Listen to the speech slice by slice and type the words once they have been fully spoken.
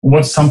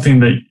what's something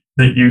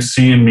that you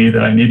see in me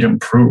that I need to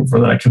improve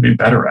or that I could be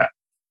better at?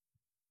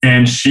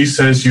 And she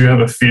says, you have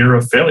a fear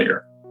of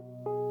failure.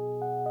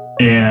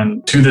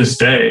 And to this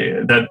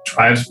day, that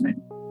drives me.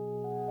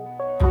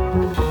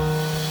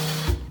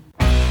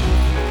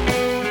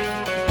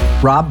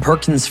 Rob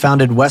Perkins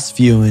founded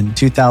Westview in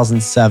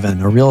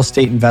 2007, a real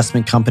estate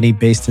investment company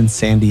based in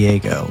San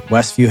Diego.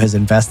 Westview has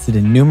invested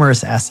in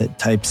numerous asset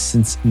types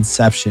since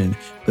inception,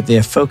 but they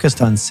have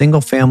focused on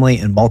single-family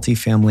and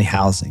multifamily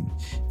housing.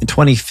 In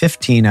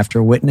 2015,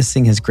 after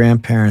witnessing his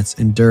grandparents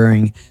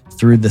enduring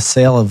through the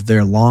sale of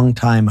their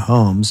longtime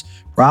homes,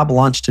 Rob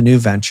launched a new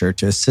venture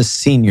to assist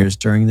seniors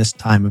during this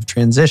time of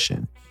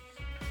transition.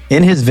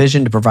 In his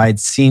vision to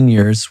provide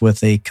seniors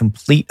with a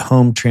complete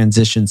home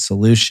transition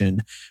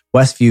solution,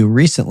 Westview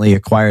recently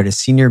acquired a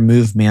senior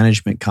move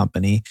management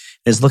company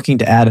and is looking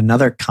to add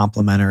another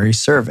complementary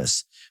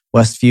service.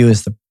 Westview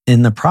is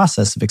in the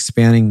process of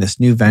expanding this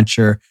new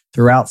venture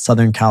throughout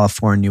Southern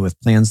California with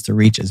plans to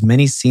reach as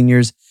many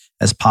seniors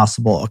as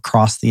possible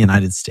across the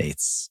United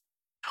States.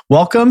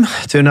 Welcome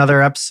to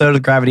another episode of the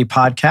Gravity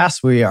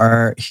Podcast. We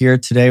are here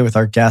today with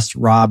our guest,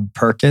 Rob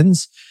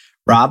Perkins.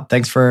 Rob,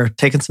 thanks for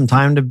taking some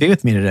time to be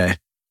with me today.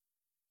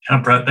 Yeah,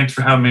 Brett, thanks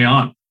for having me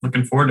on.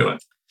 Looking forward to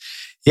it.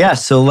 Yeah,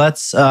 so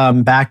let's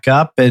back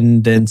up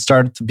and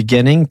start at the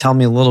beginning. Tell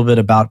me a little bit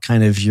about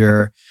kind of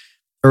your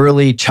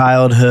early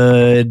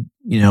childhood,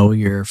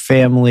 your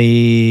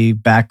family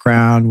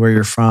background, where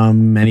you're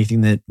from,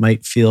 anything that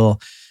might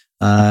feel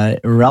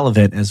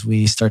relevant as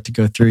we start to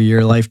go through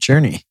your life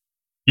journey.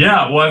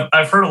 Yeah, well,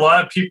 I've heard a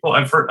lot of people.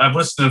 I've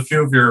listened to a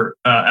few of your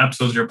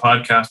episodes of your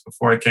podcast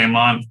before I came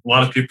on. A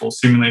lot of people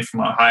seemingly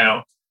from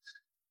Ohio.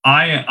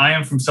 I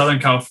am from Southern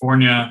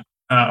California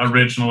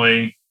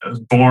originally. I was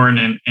born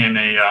in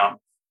a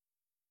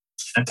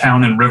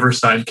town in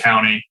Riverside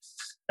County,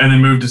 and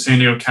then moved to San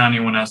Diego County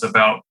when I was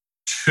about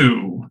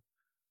 2.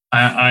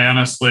 I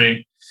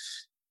honestly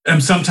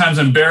am sometimes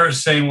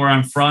embarrassed saying where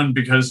I'm from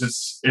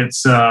because there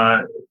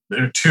are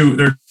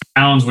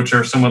towns which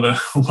are some of the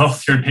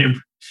wealthier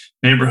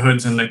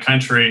neighborhoods in the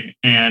country,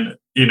 and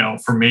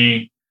for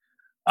me,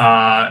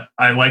 I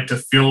like to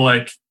feel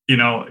like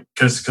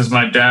because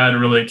my dad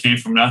really came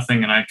from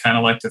nothing, and I kind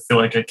of like to feel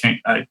like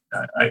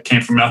I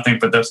came from nothing,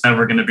 but that's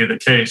never going to be the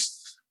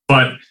case.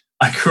 But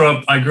I grew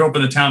up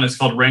in the town that's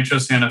called Rancho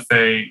Santa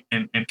Fe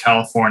in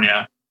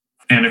California,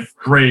 and a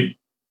great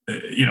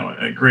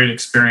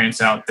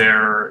experience out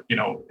there.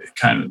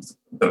 Kind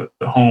of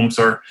the homes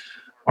are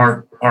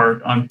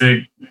on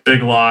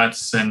big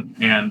lots,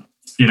 and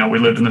we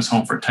lived in this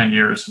home for 10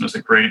 years, and it was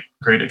a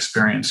great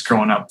experience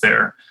growing up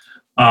there.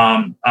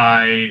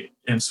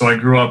 So I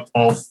grew up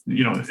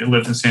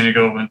lived in San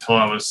Diego until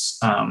I was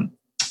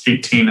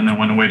 18, and then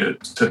went away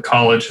to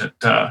college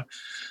at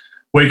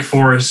Wake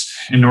Forest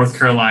in North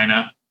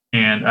Carolina.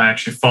 And I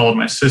actually followed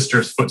my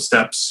sister's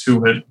footsteps,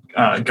 who had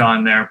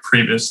gone there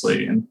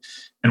previously, and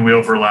we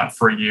overlapped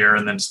for a year,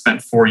 and then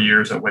spent 4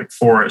 years at Wake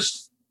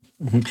Forest.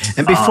 Mm-hmm.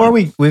 And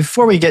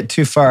before we get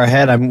too far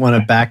ahead, I want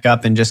to back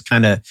up and just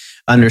kind of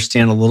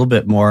understand a little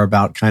bit more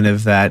about kind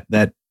of that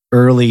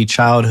early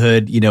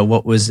childhood.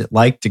 What was it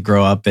like to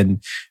grow up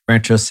in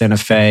Rancho Santa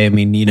Fe? I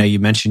mean, you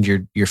mentioned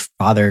your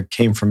father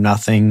came from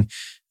nothing,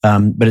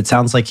 but it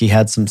sounds like he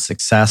had some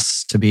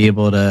success to be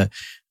able to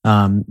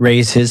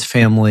raise his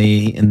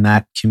family in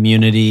that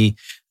community.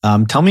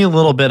 Tell me a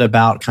little bit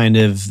about kind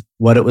of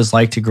what it was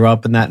like to grow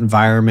up in that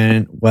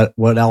environment.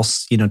 What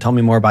else? Tell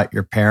me more about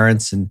your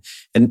parents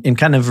and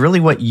kind of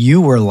really what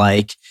you were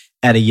like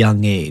at a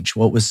young age.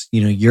 What was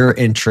your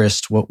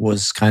interest? What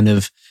was kind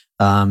of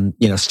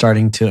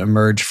starting to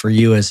emerge for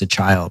you as a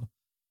child?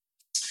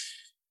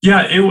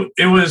 Yeah,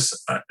 it was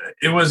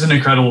an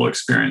incredible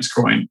experience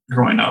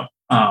growing up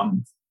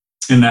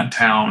in that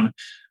town.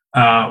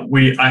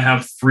 I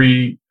have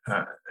 3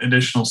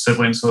 additional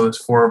siblings, so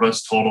there's 4 of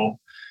us total.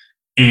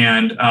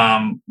 And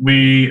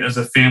we, as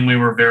a family,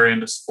 were very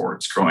into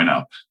sports growing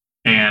up,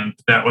 and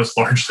that was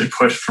largely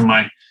pushed from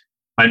my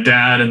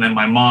dad. And then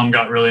my mom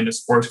got really into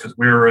sports because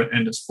we were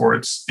into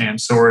sports, and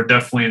so we're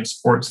definitely a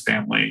sports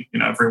family.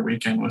 Every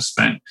weekend was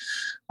spent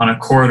on a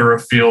court or a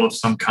field of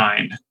some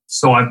kind.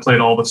 So I played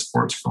all the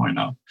sports growing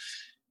up,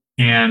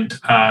 and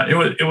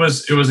it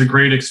was a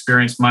great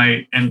experience.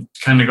 And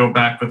kind of go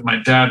back with my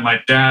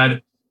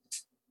dad,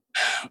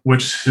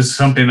 which is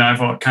something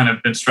that I've kind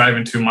of been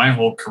striving to my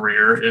whole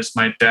career, is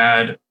my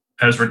dad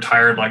has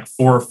retired like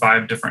 4 or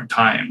 5 different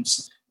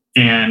times.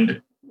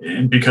 And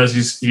because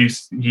he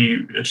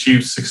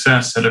achieved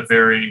success at a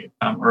very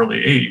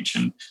early age.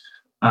 And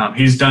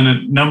he's done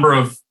a number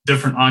of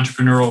different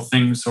entrepreneurial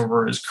things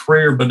over his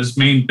career, but his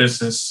main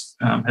business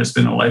has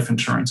been a life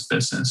insurance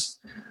business.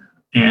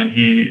 And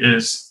he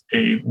is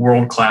a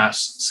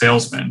world-class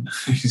salesman.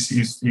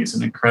 He's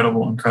an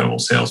incredible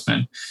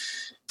salesman.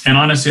 And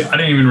honestly, I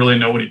didn't even really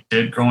know what he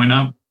did growing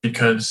up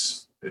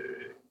because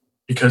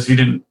he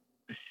didn't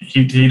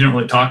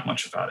really talk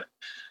much about it.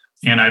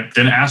 And I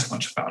didn't ask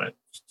much about it,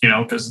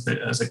 because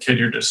as a kid,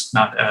 you're just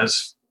not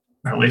as,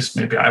 or at least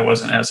maybe I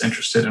wasn't as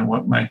interested in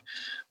what my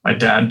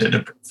dad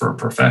did for a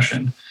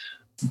profession.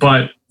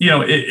 But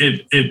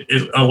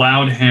it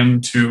allowed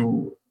him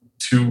to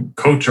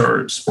coach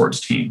our sports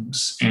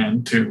teams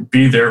and to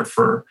be there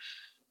for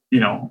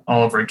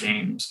all of our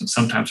games and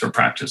sometimes our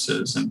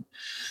practices.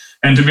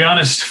 And to be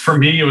honest, for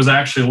me, it was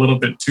actually a little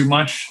bit too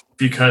much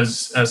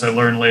because as I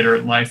learned later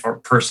in life, our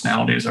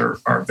personalities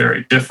are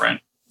very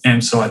different.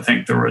 And so I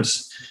think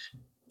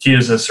he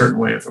has a certain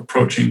way of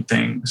approaching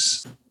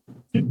things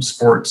in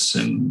sports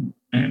and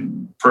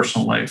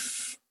personal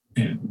life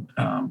and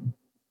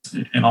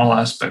in all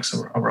aspects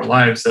of our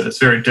lives that it's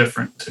very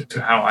different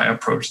to how I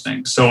approach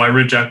things. So I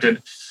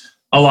rejected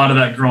a lot of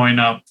that growing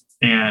up,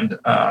 and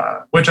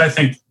which I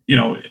think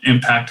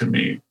impacted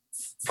me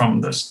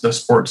from the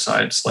sports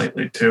side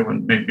slightly too,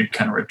 and made me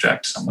kind of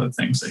reject some of the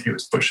things that he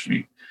was pushing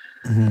me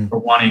or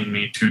wanting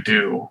me to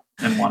do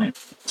and wanting to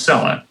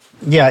sell it.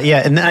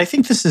 Yeah. And I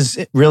think this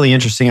is really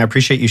interesting. I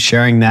appreciate you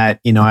sharing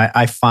that.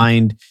 I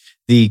find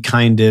the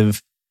kind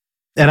of,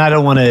 and I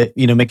don't want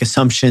to, make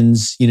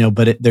assumptions,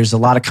 but there's a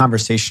lot of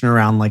conversation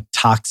around like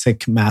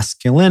toxic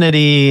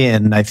masculinity.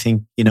 And I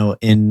think,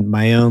 in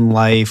my own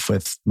life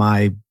with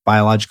my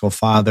biological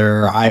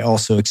father, I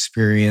also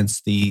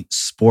experienced the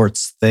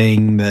sports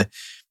thing, the,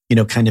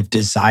 kind of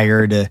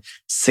desire to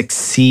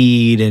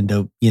succeed and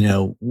to,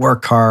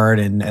 work hard.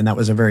 And that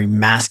was a very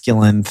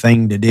masculine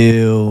thing to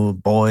do.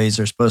 Boys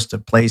are supposed to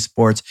play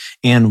sports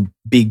and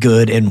be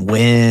good and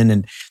win.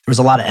 And there was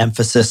a lot of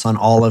emphasis on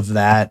all of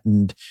that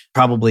and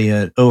probably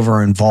an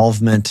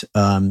over-involvement,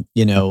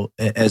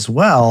 as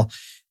well.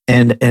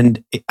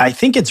 And I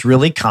think it's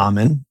really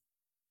common.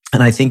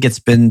 And I think it's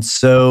been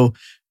so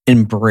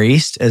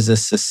embraced as a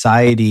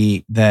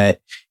society that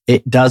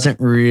it doesn't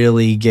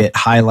really get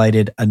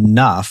highlighted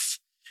enough,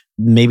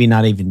 maybe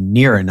not even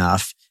near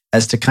enough,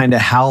 as to kind of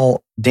how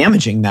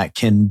damaging that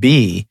can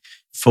be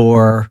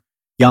for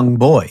young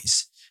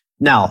boys.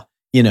 Now,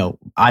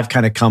 I've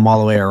kind of come all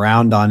the way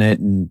around on it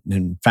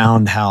and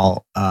found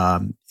how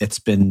it's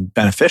been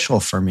beneficial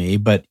for me.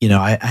 But,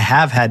 I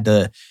have had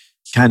to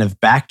kind of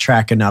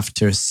backtrack enough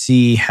to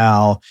see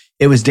how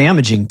it was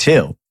damaging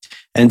too.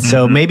 And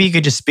so maybe you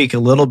could just speak a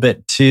little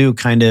bit to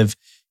kind of,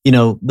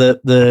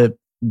 the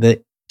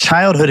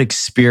childhood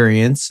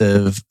experience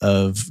of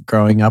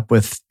growing up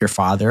with your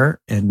father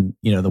and,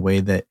 the way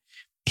that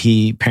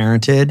he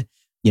parented,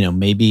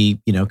 maybe,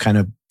 kind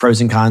of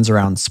pros and cons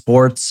around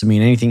sports. I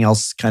mean, anything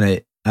else kind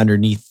of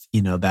underneath,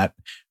 that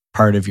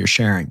part of your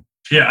sharing?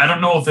 Yeah, I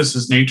don't know if this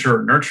is nature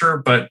or nurture,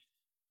 but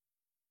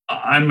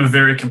I'm a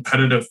very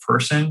competitive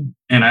person.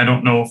 And I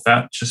don't know if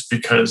that's just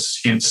because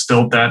he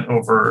instilled that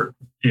over,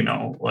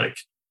 like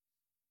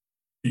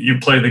you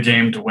play the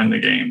game to win the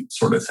game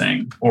sort of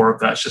thing, or if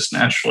that's just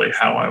naturally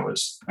how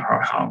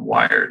I'm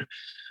wired.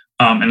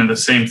 And then the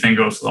same thing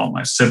goes with all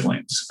my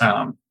siblings.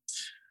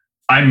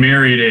 I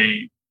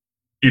married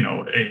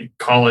a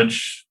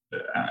college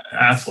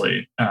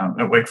athlete,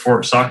 a Wake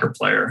Forest soccer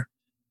player.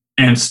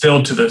 And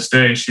still to this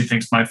day, she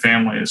thinks my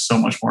family is so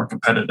much more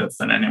competitive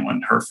than anyone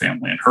in her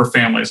family. And her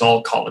family is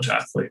all college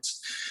athletes.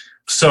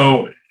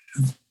 So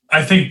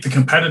I think the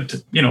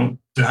competitive, to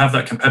have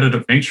that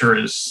competitive nature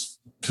is,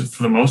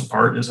 for the most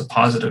part, is a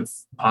positive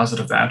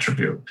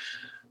attribute.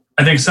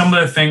 I think some of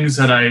the things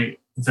that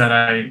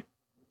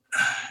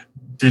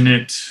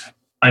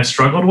I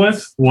struggled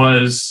with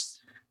was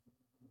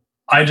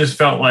I just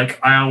felt like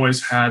I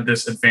always had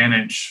this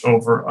advantage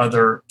over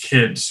other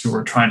kids who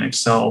were trying to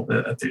excel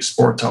at the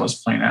sports I was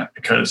playing at,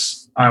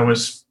 because I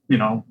was,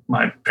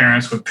 my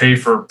parents would pay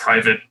for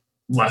private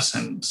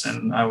lessons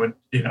and I would,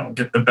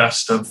 get the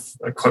best of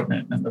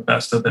equipment and the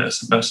best of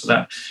this and best of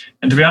that.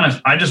 And to be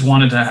honest, I just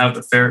wanted to have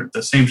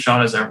the same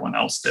shot as everyone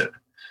else did.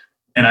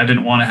 And I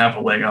didn't want to have a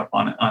leg up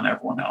on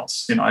everyone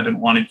else. I didn't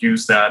want to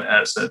use that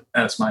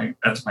as my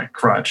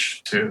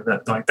crutch to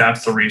that. Like,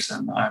 that's the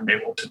reason I'm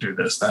able to do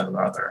this, that, or the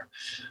other.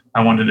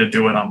 I wanted to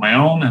do it on my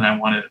own, and I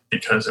wanted it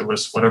because it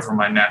was whatever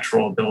my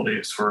natural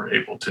abilities were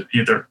able to.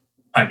 Either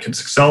I could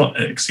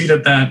succeed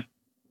at that,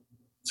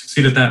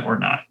 or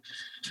not.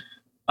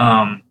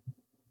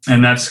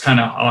 And that's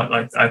kind of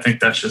how, I think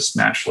that's just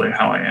naturally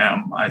how I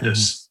am. I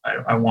just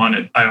I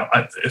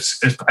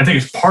think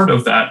it's part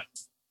of that.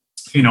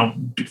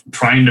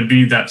 Trying to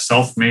be that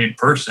self-made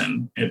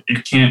person,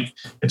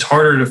 it's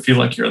harder to feel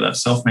like you're that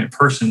self-made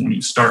person when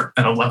you start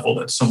at a level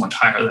that's so much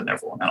higher than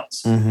everyone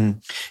else. Mm-hmm.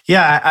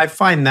 Yeah, I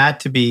find that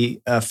to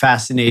be a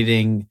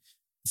fascinating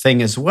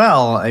thing as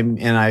well.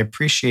 And I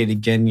appreciate,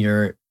 again,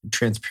 your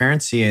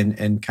transparency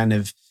and kind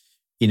of,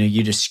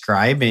 you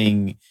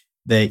describing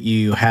that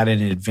you had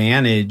an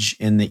advantage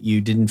and that you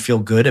didn't feel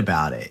good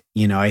about it.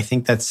 I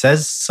think that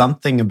says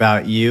something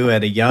about you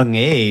at a young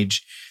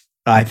age.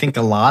 I think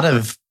a lot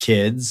of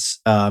kids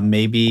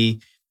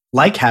maybe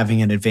like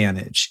having an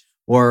advantage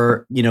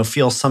or,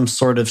 feel some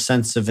sort of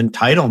sense of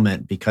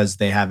entitlement because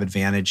they have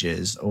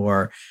advantages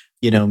or,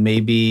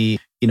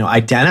 maybe,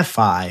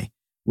 identify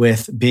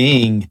with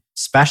being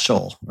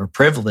special or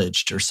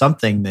privileged or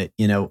something that,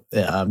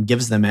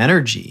 gives them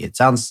energy. It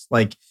sounds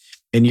like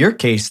in your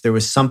case, there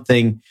was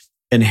something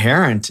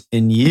inherent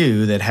in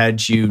you that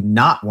had you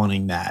not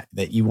wanting that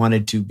you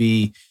wanted to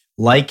be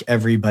like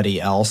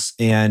everybody else.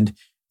 And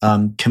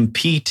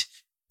compete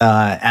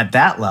at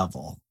that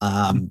level.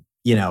 I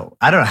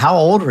don't know, how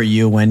old were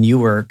you when you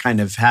were kind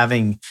of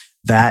having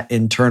that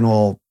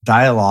internal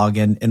dialogue,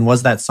 and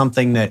was that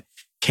something that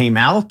came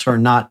out, or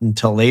not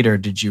until later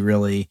did you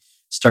really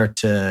start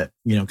to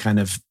kind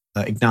of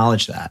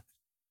acknowledge that?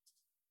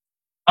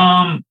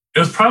 It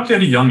was probably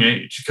at a young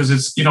age, because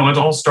it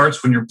all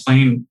starts when you're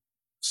playing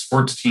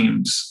sports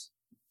teams,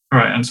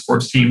 right? And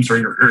sports teams, or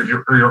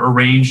you're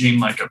arranging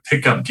like a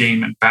pickup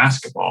game in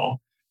basketball.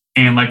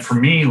 And like for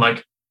me,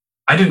 like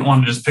I didn't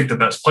want to just pick the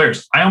best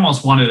players. I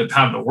almost wanted to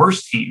have the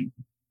worst team,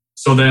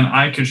 so then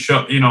I could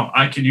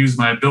I could use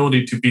my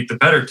ability to beat the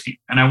better team.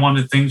 And I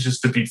wanted things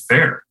just to be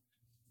fair.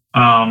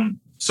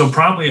 So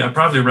I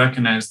probably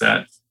recognized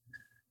that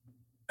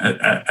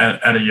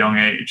at a young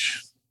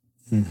age.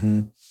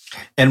 Mm-hmm.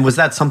 And was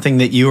that something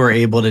that you were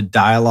able to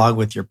dialogue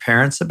with your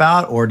parents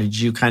about, or did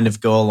you kind of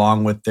go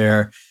along with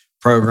their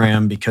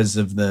program because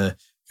of the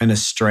kind of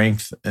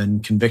strength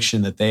and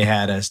conviction that they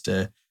had as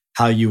to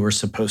how you were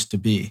supposed to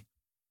be?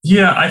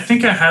 Yeah, I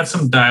think I had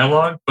some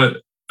dialogue,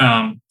 but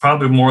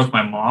probably more with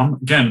my mom.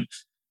 Again,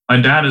 my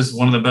dad is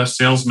one of the best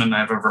salesmen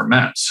I've ever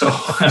met. So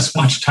as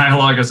much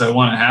dialogue as I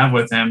want to have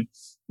with him,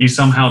 he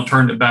somehow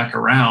turned it back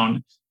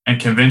around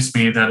and convinced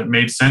me that it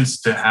made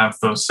sense to have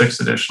those 6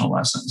 additional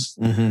lessons.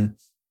 Mm-hmm.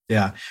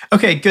 Yeah.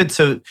 Okay, good.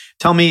 So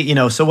tell me,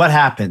 so what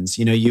happens?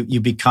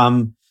 You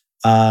become,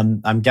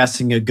 I'm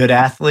guessing, a good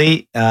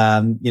athlete.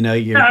 Yeah,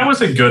 I was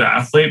a good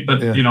athlete,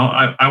 but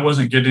yeah. I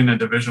wasn't getting a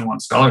Division I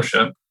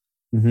scholarship.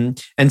 Mm-hmm.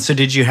 And so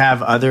did you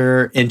have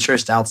other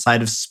interests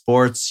outside of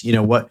sports?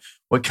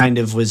 What kind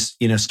of was,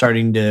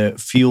 starting to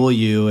fuel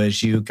you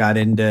as you got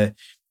into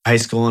high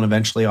school and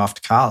eventually off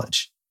to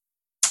college?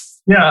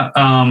 Yeah.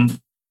 I'm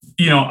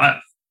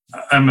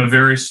a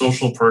very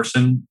social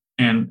person.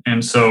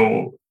 And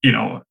so,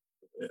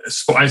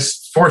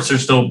 sports are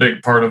still a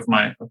big part of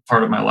my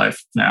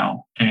life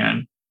now.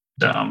 And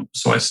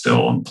so I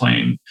still am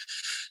playing,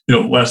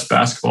 less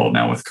basketball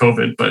now with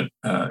COVID, but,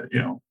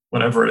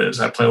 whatever it is,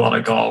 I play a lot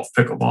of golf,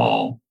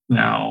 pickleball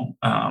now,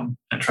 and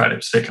try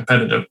to stay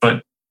competitive.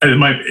 But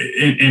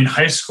in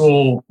high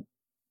school,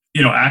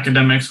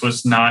 academics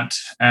was not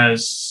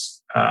as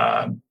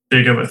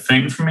big of a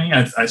thing for me.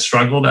 I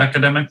struggled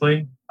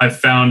academically. I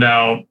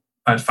finally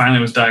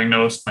was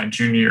diagnosed my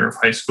junior year of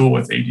high school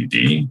with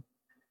ADD.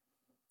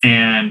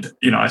 And,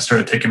 I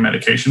started taking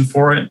medication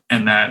for it.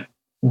 And that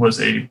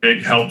was a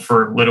big help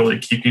for literally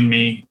keeping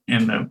me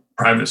in the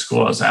private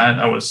school I was at.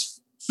 I was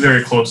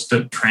very close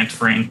to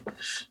transferring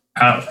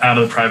out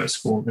of the private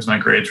school because my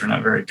grades were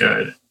not very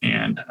good.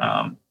 And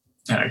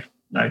I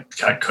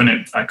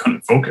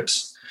couldn't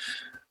focus.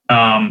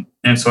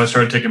 And so I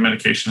started taking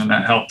medication, and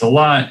that helped a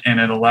lot. And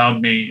it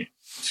allowed me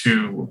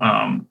to,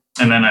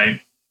 I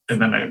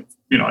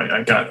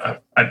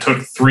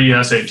took 3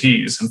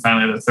 SATs, and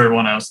finally the third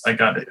one I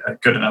got a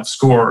good enough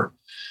score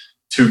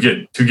to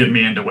get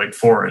me into Wake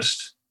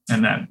Forest,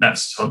 and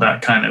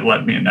that kind of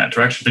led me in that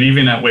direction. But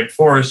even at Wake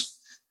Forest,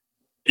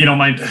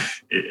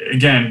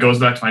 again goes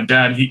back to my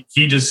dad. He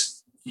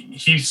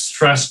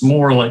stressed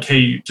more like,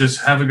 hey,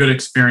 just have a good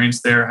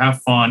experience there,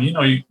 have fun.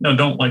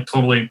 Don't like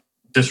totally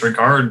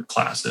disregard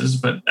classes,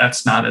 but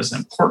that's not as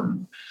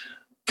important,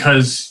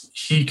 because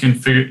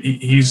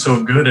he's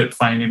so good at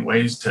finding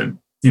ways to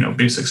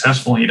be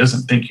successful. He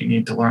doesn't think you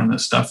need to learn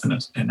this stuff in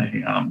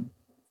a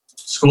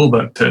school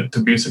book to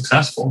be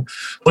successful.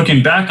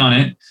 Looking back on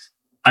it,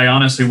 I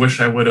honestly wish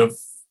I would have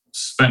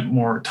spent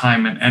more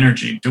time and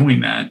energy doing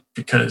that,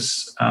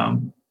 because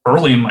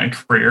early in my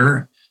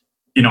career,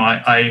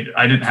 I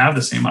didn't have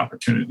the same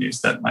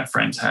opportunities that my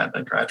friends had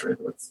that graduated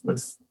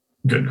with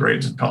good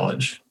grades in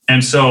college.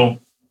 And so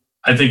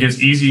I think it's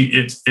easy.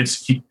 It's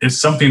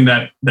something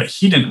that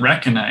he didn't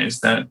recognize,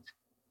 that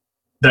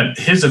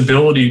his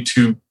ability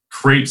to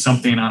create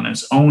something on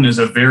his own is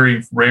a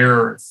very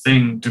rare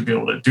thing to be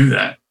able to do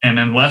that. And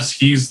unless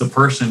he's the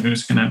person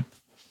who's going to,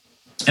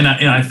 and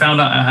I found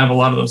out I have a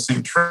lot of those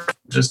same traits.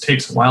 It just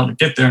takes a while to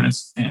get there,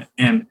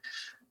 and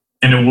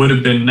it would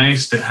have been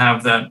nice to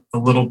have that a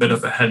little bit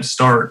of a head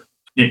start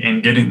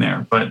in getting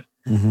there. But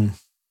mm-hmm.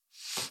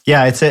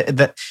 Yeah,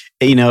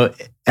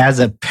 as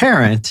a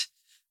parent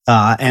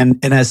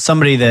and as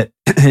somebody that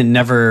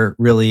never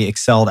really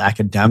excelled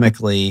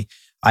academically,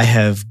 I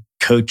have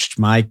coached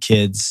my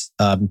kids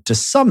to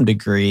some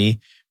degree,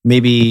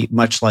 maybe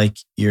much like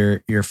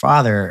your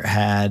father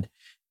had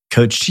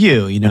coached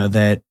you,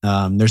 that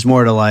there's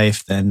more to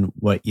life than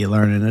what you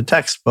learn in a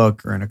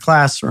textbook or in a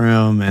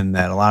classroom, and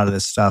that a lot of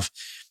this stuff,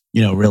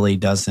 really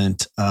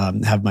doesn't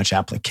have much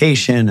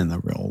application in the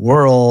real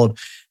world.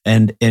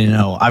 And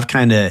I've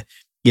kind of,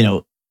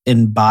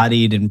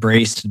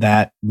 embraced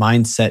that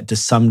mindset to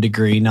some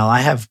degree. Now, I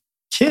have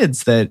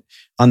kids that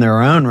on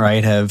their own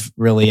right have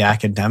really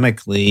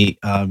academically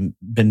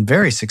been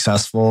very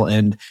successful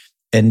and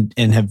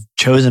have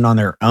chosen on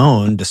their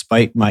own,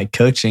 despite my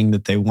coaching,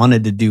 that they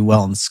wanted to do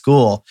well in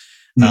school.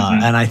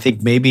 Mm-hmm. And I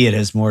think maybe it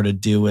has more to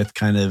do with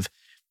kind of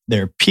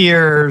their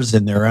peers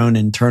and their own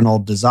internal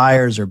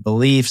desires or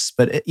beliefs.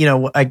 But,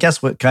 I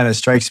guess what kind of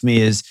strikes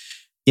me is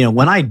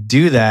when I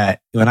do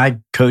that, when I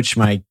coach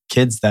my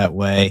kids that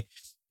way,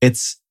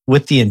 it's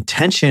with the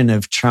intention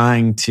of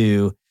trying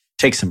to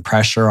take some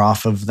pressure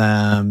off of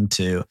them,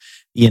 to,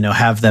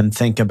 have them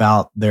think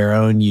about their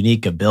own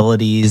unique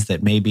abilities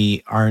that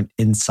maybe aren't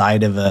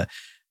inside of a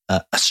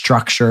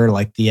structure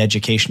like the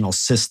educational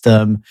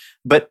system.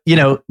 But,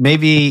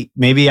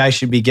 maybe I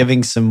should be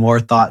giving some more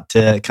thought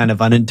to kind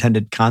of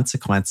unintended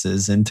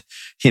consequences and,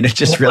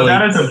 just really.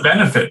 That is a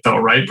benefit though,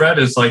 right, Brett?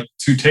 Is like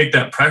to take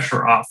that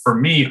pressure off. For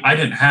me, I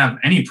didn't have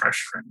any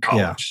pressure in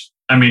college.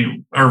 Yeah. I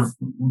mean, or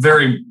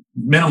very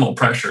minimal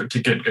pressure to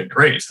get good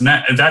grades. And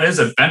that is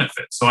a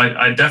benefit. So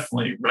I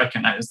definitely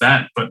recognize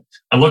that. But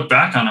I look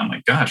back on it, I'm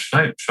like, gosh,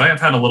 should I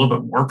have had a little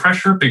bit more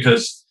pressure?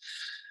 Because,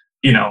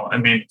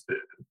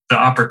 the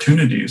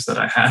opportunities that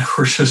I had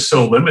were just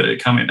so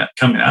limited coming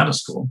out of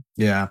school.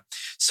 Yeah.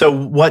 So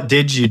what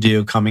did you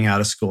do coming out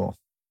of school?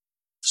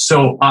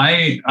 So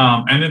I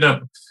ended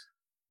up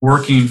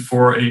working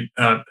for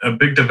a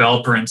big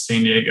developer in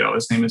San Diego.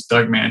 His name is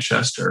Doug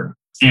Manchester.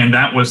 And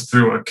that was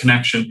through a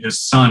connection. His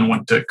son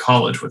went to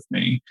college with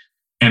me.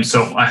 And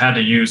so I had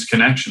to use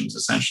connections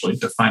essentially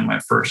to find my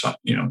first,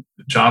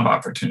 job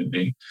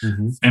opportunity.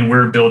 Mm-hmm. And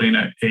we're building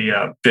a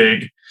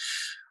big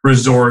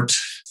resort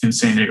in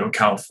San Diego,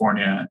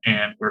 California,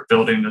 and we're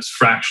building this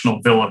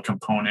fractional villa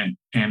component,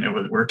 and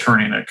we're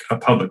turning a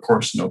public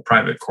course into a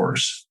private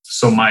course.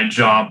 So my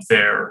job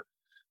there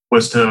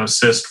was to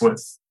assist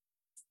with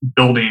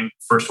designing,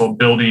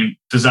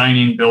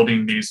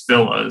 building these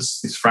villas,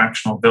 these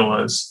fractional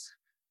villas,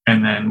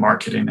 and then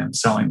marketing and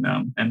selling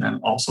them. And then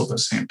also at the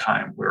same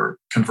time, we're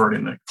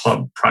converting the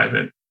club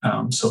private,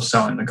 so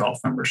selling the golf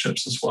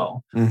memberships as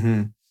well.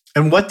 Mm-hmm.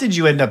 And what did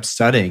you end up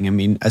studying? I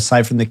mean,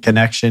 aside from the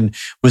connection,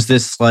 was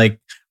this like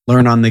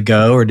learn on the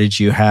go, or did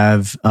you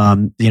have,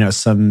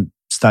 some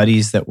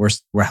studies that were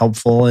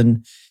helpful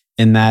in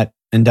that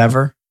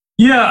endeavor?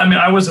 Yeah, I mean,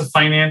 I was a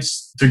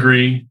finance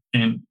degree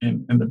in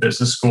the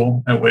business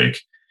school at Wake,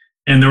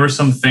 and there were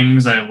some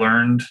things I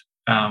learned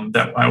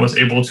that I was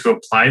able to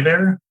apply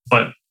there,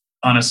 but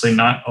honestly,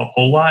 not a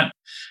whole lot.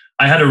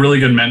 I had a really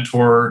good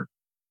mentor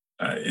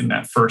in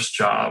that first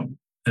job.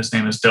 His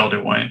name is Del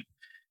DeWint.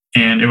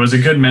 And it was a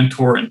good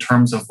mentor in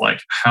terms of like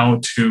how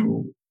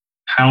to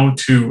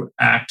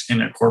act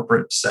in a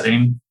corporate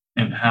setting,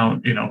 and how,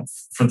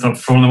 from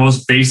the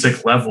most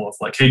basic level of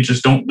like, hey,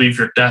 just don't leave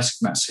your desk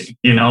messy.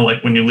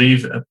 Like when you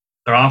leave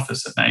their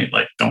office at night,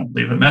 like don't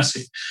leave it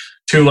messy.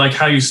 To like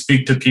how you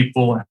speak to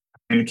people and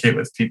communicate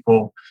with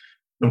people,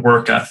 the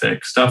work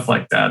ethic, stuff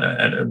like that.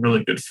 I had a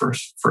really good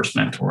first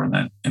mentor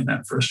in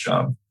that first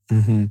job.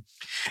 Mm-hmm.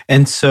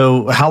 And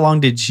so how long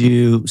did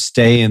you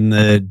stay in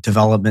the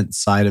development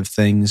side of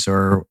things,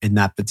 or in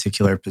that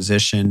particular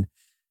position?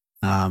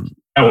 I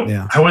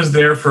was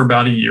there for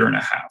about a year and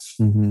a half.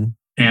 Mm-hmm.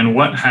 And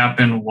what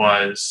happened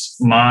was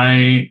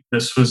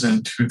this was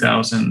in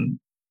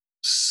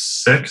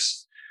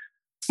 2006.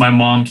 My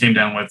mom came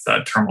down with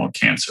terminal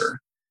cancer.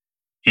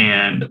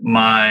 And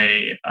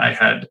I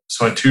have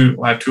two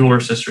older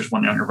sisters,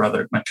 one younger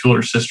brother. My two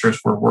older sisters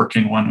were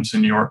working. One was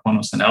in New York, one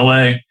was in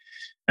LA.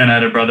 And I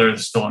had a brother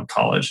that's still in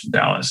college in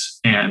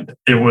Dallas. And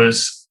it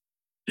was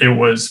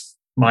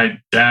my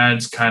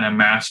dad's kind of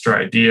master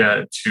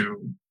idea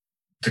to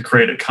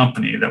create a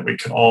company that we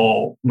could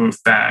all move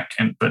back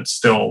but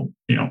still,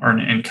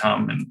 earn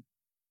income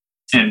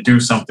and do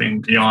something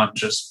beyond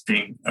just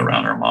being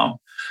around our mom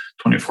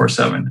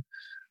 24/7.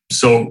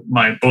 So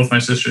both my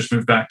sisters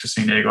moved back to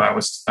San Diego.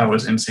 I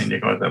was in San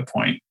Diego at that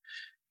point,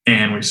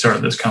 and we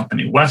started this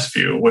company,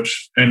 Westview,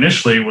 which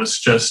initially was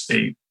just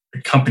a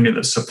company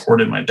that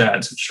supported my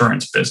dad's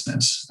insurance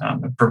business.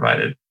 It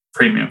provided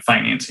premium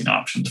financing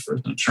options for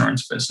his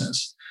insurance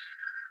business.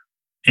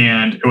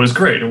 And it was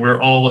great. And we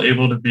were all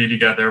able to be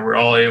together. We were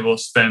all able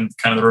to spend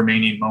kind of the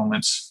remaining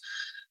moments.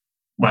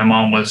 My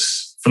mom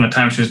was, from the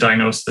time she was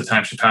diagnosed to the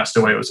time she passed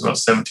away, it was about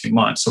 17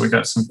 months. So we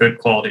got some good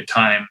quality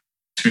time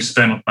to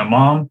spend with my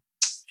mom,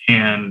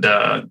 and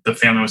the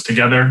family was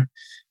together.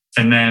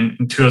 And then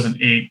in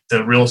 2008,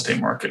 the real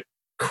estate market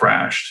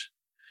crashed.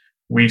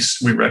 We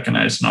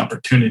recognized an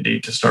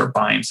opportunity to start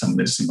buying some of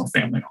these single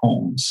family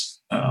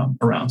homes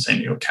around San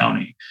Diego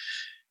County.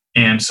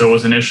 And so it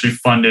was initially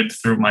funded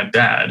through my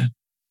dad,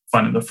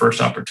 funded the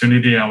first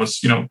opportunity. I was,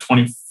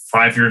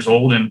 25 years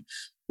old, and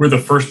we're the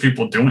first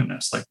people doing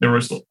this. Like there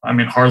was,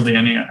 hardly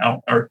any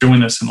out are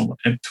doing this in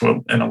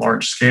a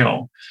large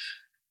scale.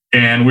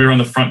 And we were on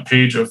the front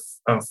page of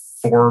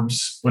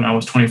Forbes when I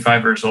was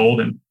 25 years old,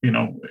 and we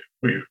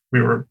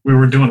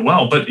were doing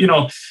well. But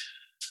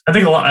I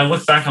think I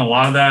look back on a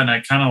lot of that, and I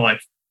kind of like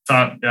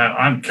thought, yeah,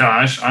 I'm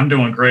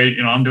doing great.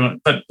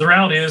 But the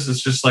reality is,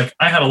 it's just like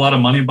I had a lot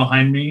of money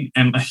behind me,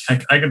 and I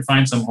could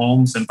find some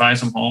homes and buy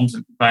some homes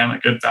and buy them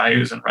at good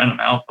values and rent them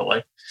out. But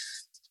like,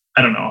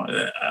 I don't know.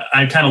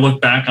 I kind of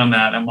look back on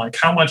that. I'm like,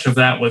 how much of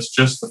that was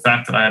just the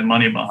fact that I had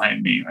money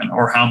behind me,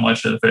 or how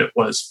much of it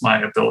was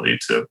my ability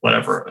to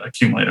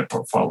accumulate a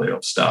portfolio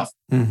of stuff.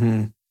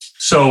 Mm-hmm.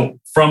 So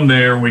from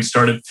there, we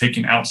started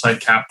taking outside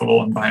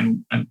capital and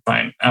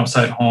buying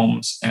outside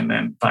homes and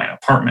then buying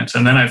apartments.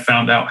 And then I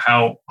found out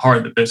how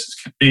hard the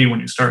business can be when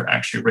you start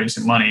actually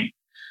raising money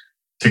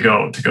to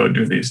go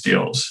do these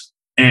deals.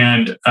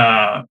 And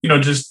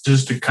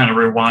just to kind of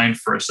rewind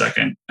for a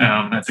second,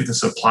 I think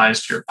this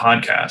applies to your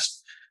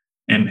podcast,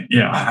 and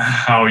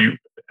how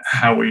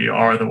we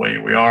are the way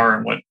we are,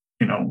 and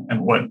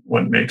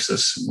what makes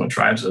us, what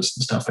drives us,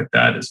 and stuff like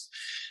that is,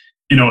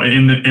 in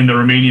the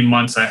remaining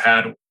months I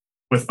had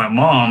with my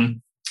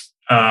mom,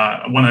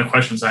 one of the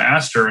questions I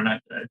asked her, and I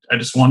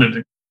just wanted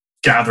to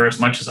gather as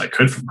much as I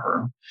could from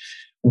her,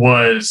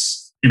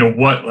 was,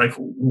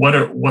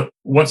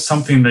 what's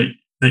something that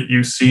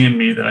you see in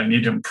me that I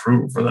need to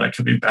improve or that I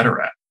could be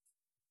better at?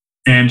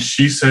 And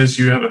she says,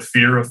 you have a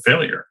fear of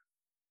failure.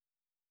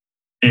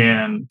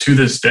 And to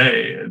this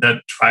day,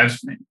 that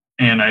drives me.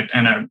 And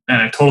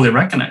I totally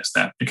recognize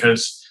that,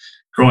 because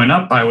growing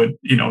up, I would,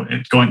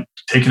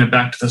 taking it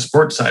back to the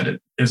sports side,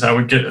 is I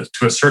would get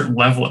to a certain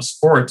level of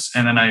sports,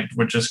 and then I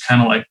would just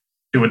kind of like,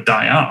 it would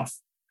die off.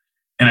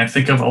 And I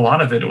think of a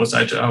lot of it was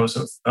I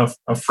was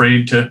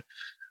afraid to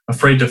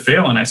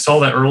fail, and I saw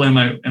that early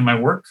in my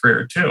work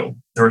career too.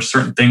 There were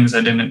certain things I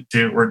didn't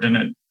do or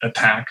didn't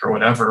attack or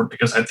whatever,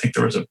 because I think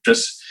there was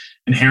just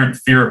inherent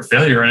fear of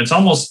failure. And I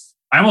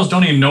almost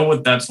don't even know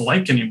what that's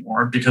like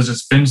anymore, because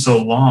it's been so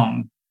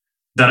long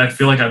that I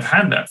feel like I've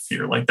had that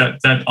fear. Like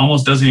that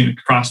almost doesn't even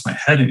cross my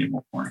head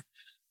anymore.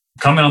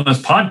 Coming on this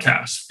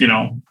podcast,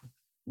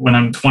 when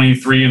I'm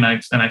 23 and I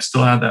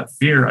still have that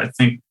fear, I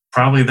think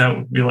probably that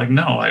would be like,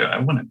 no, I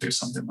wouldn't do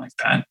something like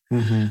that.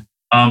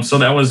 Mm-hmm. So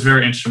that was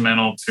very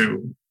instrumental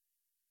to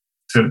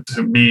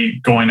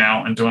me going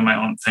out and doing my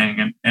own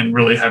thing, and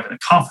really having the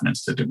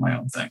confidence to do my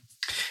own thing.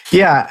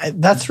 Yeah,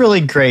 that's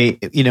really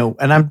great.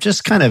 And I'm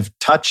just kind of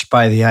touched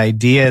by the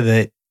idea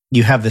that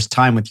you have this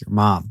time with your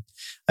mom.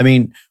 I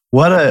mean,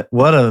 what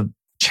a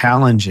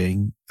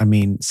challenging,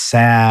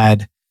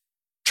 sad,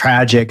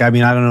 tragic. I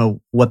don't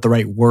know what the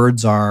right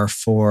words are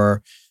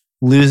for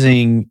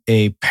losing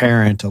a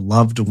parent, a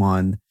loved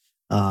one,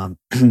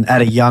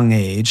 at a young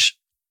age.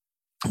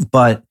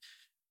 But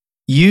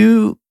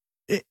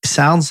it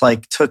sounds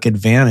like took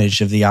advantage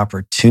of the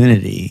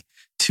opportunity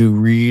to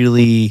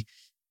really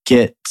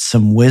get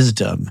some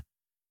wisdom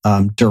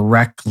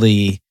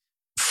directly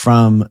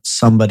from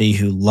somebody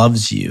who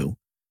loves you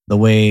the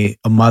way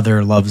a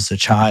mother loves a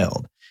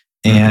child,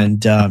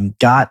 and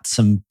got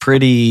some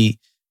pretty.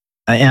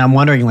 And I'm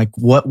wondering, like,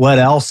 what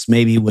else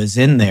maybe was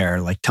in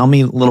there? Like, tell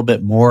me a little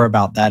bit more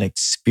about that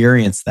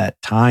experience,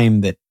 that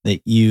time that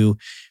you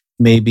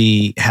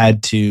maybe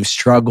had to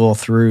struggle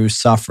through,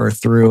 suffer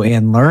through,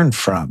 and learn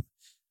from.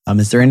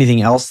 Is there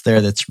anything else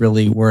there that's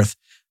really worth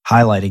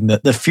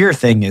highlighting? The fear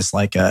thing is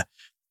like a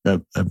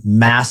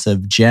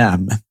massive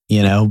gem,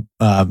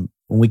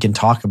 we can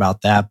talk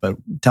about that, but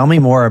tell me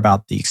more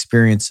about the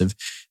experience of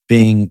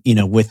being,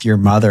 with your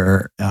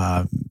mother,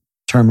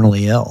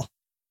 terminally ill.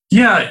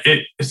 Yeah,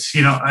 it's,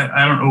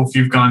 I don't know if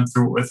you've gone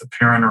through it with a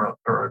parent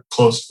or a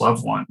close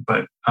loved one,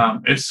 but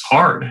it's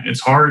hard.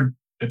 It's hard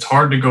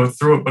to go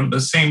through it, but at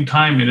the same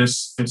time,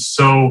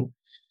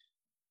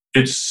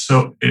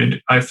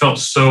 I felt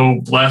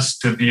so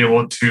blessed to be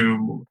able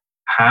to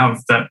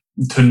have that,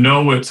 to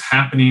know what's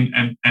happening,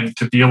 and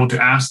to be able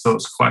to ask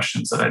those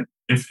questions that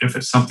if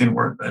it's something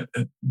where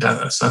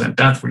a sudden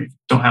death where you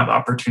don't have the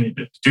opportunity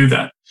to do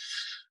that.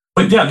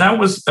 But yeah, that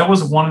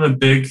was one of the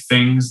big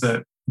things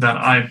that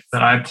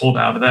I pulled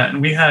out of that.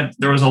 And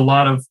there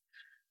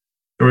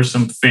was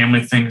some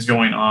family things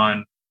going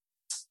on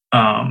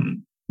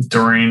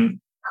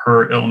during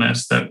her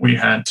illness that we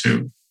had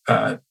to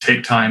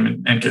take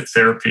time and get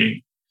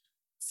therapy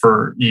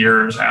for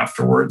years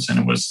afterwards. And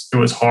it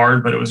was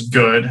hard, but it was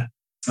good.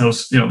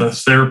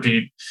 The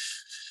therapy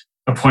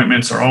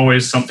appointments are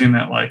always something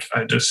that, like,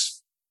 I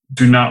just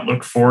do not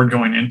look forward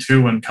going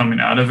into, and coming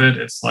out of it,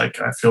 it's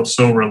like, I feel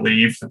so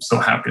relieved. I'm so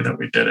happy that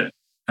we did it.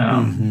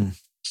 But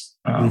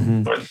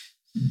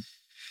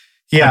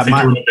yeah,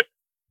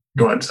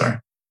 go ahead. Sorry.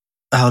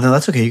 Oh, no,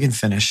 that's okay. You can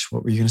finish.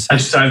 What were you going to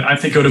say? I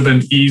think it would have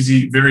been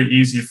very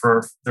easy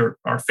for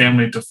our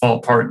family to fall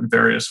apart in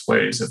various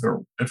ways if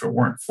it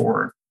weren't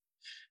for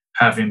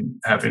having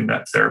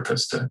that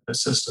therapist to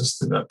assist us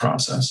through that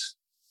process.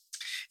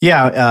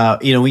 Yeah,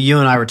 you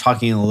and I were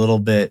talking a little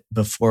bit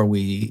before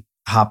we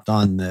hopped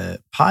on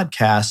the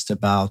podcast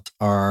about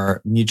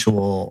our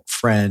mutual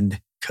friend,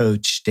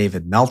 Coach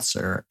David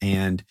Meltzer,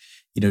 and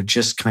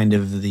just kind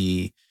of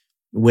the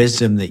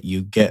wisdom that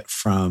you get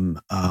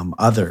from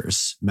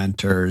others,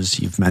 mentors.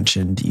 You've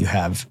mentioned you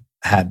have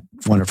had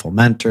wonderful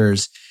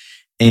mentors,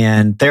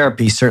 and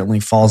therapy certainly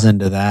falls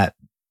into that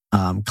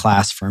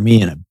class for me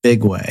in a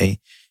big way.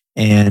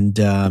 And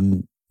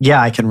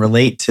I can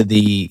relate to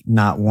the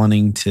not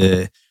wanting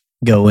to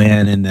go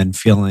in and then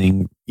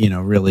feeling,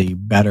 really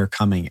better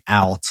coming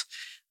out.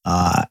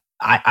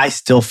 I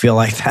still feel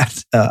like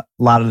that a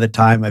lot of the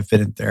time. I've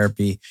been in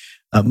therapy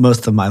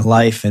most of my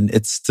life, and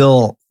it's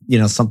still,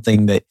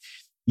 something that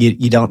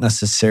you don't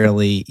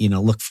necessarily,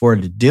 look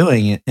forward to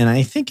doing it. And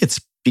I think it's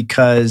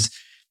because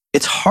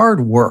it's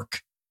hard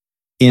work,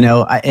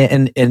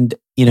 and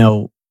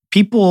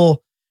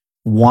people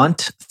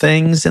want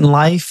things in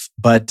life,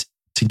 but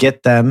to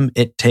get them,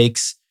 it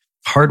takes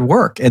hard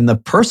work and the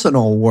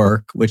personal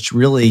work, which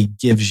really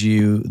gives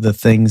you the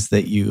things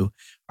that you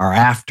are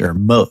after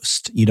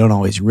most. You don't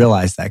always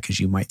realize that because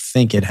you might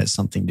think it has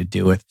something to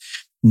do with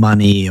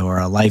money or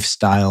a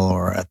lifestyle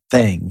or a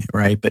thing,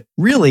 right? But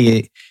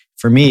really,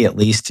 for me at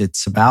least,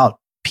 it's about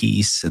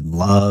peace and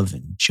love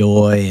and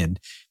joy and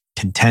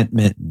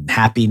contentment and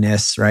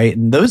happiness, right?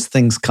 And those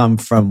things come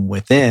from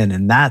within,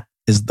 and that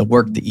is the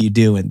work that you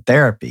do in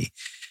therapy.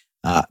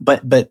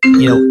 But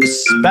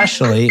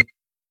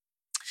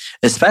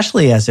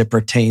especially as it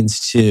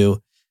pertains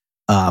to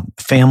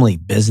family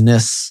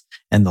business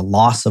and the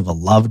loss of a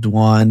loved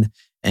one,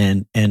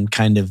 and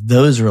kind of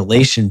those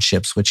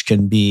relationships, which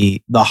can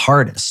be the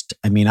hardest.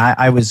 I mean,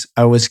 I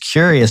was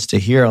curious to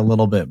hear a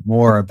little bit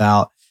more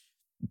about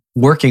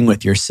working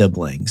with your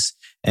siblings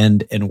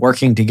and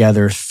working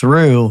together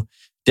through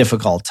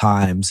difficult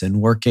times,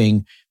 and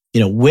working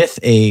with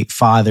a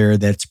father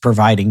that's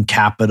providing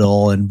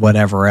capital and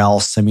whatever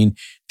else. I mean,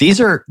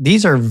 these are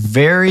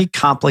very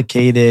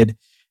complicated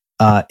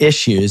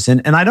issues,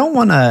 and I don't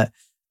want to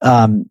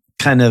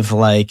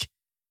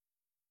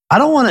I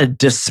don't want to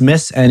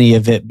dismiss any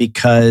of it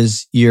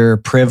because you're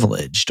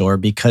privileged or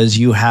because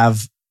you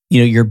have,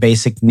 your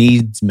basic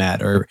needs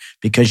met or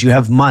because you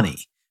have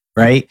money,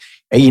 right?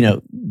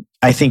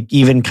 I think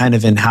even kind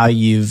of in how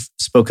you've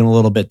spoken a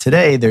little bit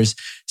today, there's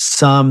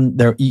some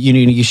there,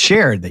 you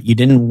shared that you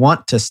didn't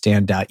want to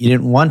stand out. You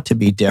didn't want to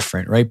be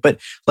different, right? But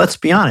let's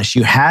be honest,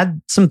 you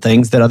had some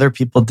things that other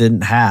people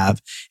didn't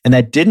have, and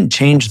that didn't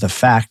change the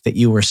fact that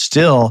you were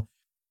still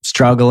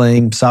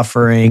struggling,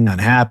 suffering,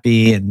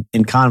 unhappy, and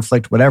in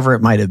conflict, whatever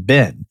it might have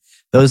been.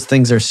 Those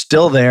things are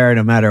still there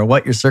no matter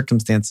what your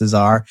circumstances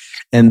are,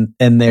 and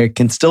they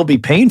can still be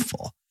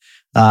painful.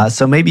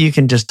 So maybe you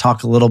can just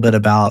talk a little bit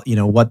about,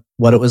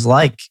 what it was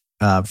like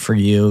for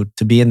you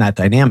to be in that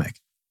dynamic.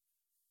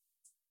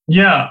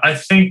 Yeah, I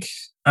think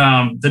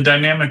the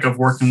dynamic of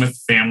working with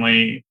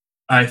family,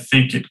 I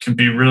think it can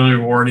be really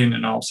rewarding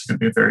and also can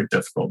be very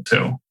difficult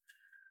too.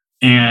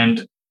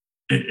 And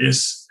it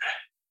is,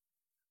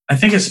 I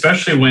think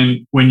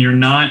especially when you're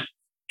not,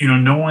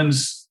 no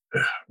one's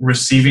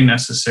receiving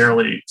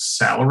necessarily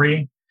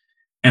salary,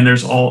 and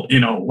there's all,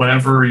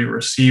 whatever you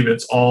receive,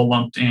 it's all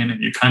lumped in,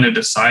 and you kind of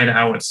decide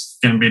how it's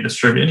going to be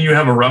distributed. And you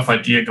have a rough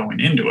idea going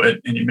into it,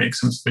 and you make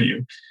some, but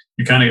you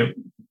got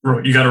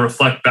to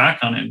reflect back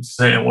on it and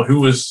say, well,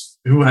 who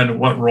had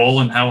what role,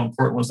 and how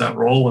important was that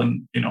role,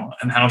 and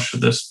and how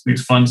should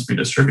these funds be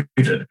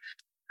distributed?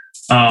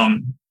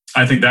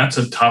 I think that's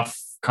a tough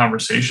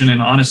conversation,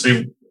 and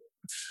honestly,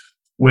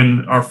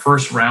 when our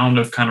first round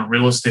of kind of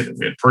real estate that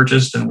we had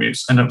purchased and we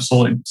ended up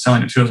selling in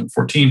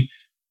 2014,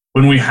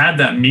 when we had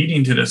that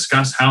meeting to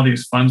discuss how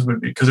these funds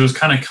would be, because it was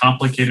kind of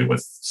complicated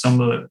with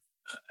some of the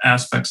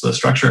aspects of the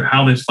structure,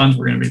 how these funds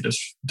were going to be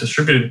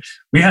distributed,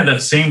 we had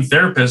that same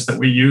therapist that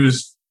we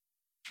used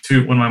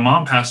when my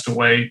mom passed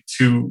away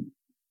to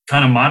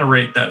kind of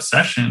moderate that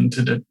session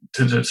to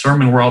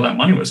determine where all that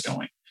money was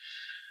going.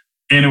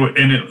 And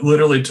it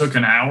literally took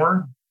an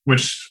hour,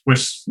 which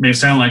may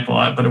sound like a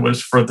lot, but it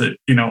was for all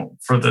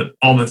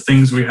the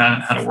things we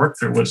had to work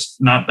through was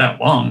not that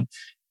long,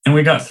 and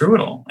we got through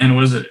it all, and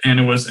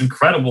it was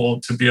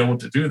incredible to be able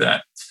to do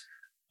that.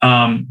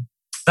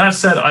 That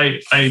said,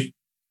 I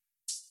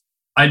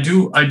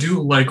do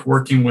like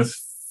working with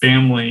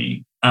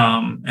family,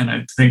 and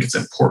I think it's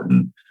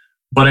important.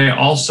 But I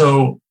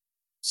also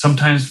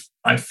sometimes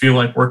I feel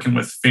like working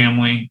with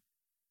family,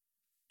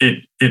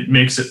 it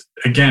makes it,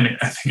 again,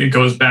 I think it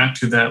goes back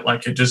to that,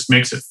 like it just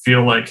makes it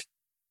feel like,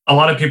 a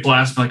lot of people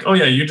ask me like, oh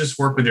yeah, you just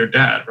work with your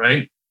dad,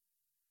 right?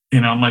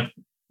 I'm like,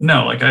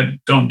 no, like I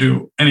don't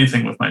do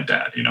anything with my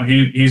dad.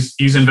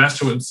 He's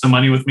invested with some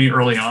money with me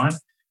early on,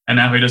 and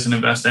now he doesn't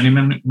invest any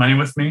money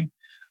with me.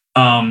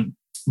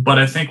 But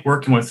I think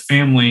working with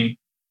family,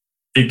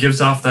 it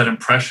gives off that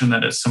impression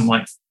that it's some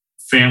like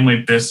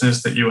family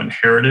business that you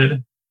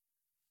inherited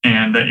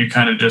and that you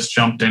kind of just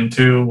jumped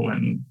into,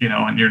 and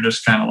you're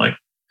just kind of like,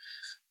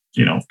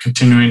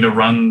 continuing to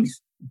run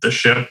the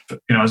ship,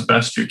 as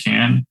best you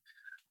can.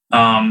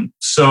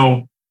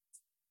 So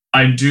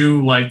I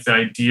do like the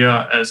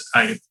idea as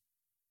I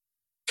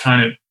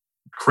kind of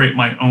create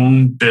my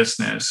own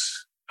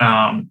business,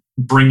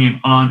 bringing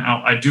on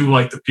out. I do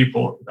like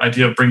the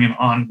idea of bringing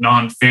on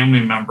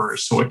non-family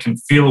members, so it can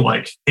feel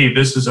like, hey,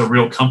 this is a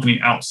real company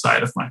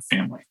outside of my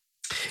family.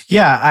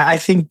 Yeah, I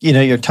think,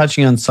 you're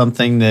touching on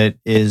something that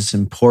is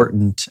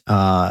important,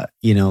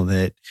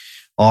 that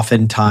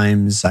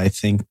oftentimes I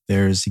think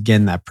there's,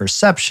 again, that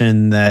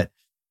perception that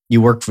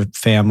you work with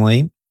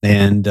family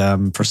and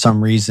for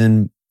some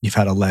reason you've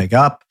had a leg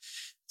up.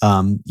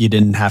 You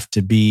didn't have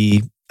to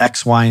be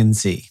X, Y, and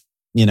Z,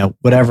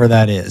 whatever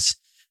that is.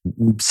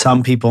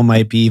 Some people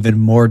might be even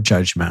more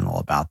judgmental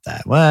about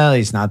that. Well,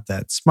 he's not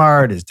that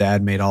smart. His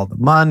dad made all the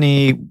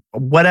money,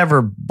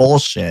 whatever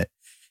bullshit,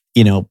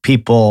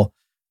 people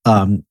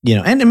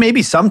and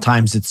maybe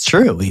sometimes it's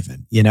true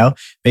even,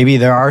 maybe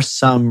there are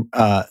some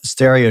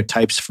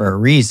stereotypes for a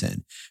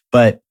reason.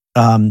 But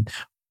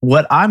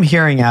what I'm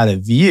hearing out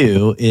of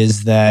you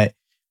is that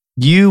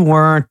you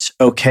weren't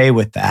okay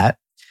with that.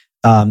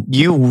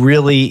 You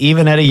really,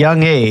 even at a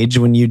young age,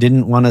 when you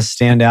didn't want to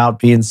stand out,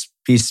 be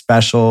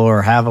special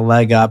or have a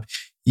leg up,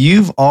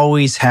 you've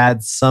always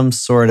had some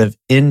sort of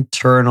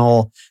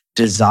internal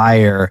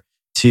desire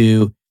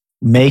to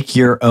make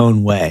your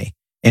own way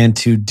and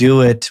to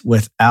do it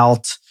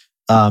without,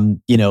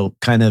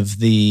 kind of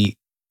the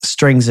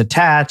strings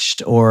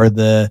attached or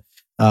the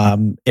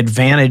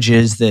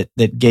advantages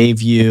that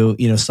gave you,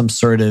 some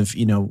sort of,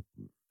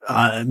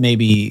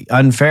 maybe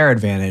unfair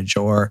advantage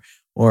or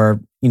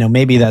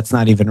maybe that's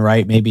not even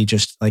right. Maybe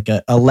just like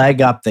a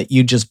leg up that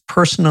you just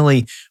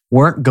personally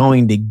weren't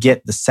going to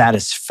get the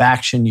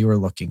satisfaction you were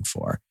looking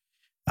for.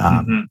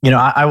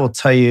 I will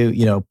tell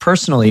you,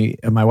 personally,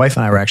 and my wife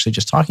and I were actually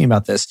just talking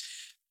about this.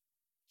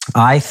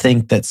 I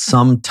think that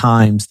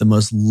sometimes the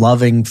most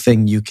loving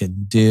thing you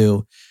can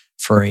do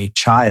for a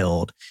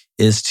child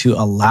is to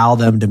allow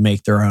them to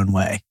make their own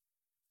way.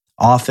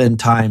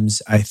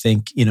 Oftentimes, I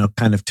think,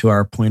 kind of to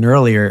our point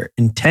earlier,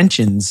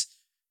 intentions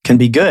can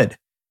be good.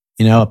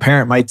 A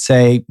parent might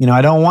say,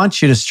 I don't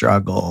want you to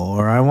struggle,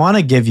 or I want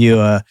to give you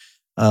a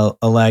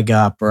leg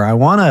up, or I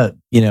want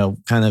to,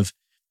 kind of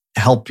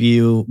help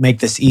you make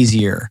this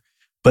easier.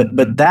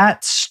 But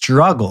that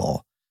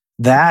struggle,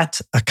 that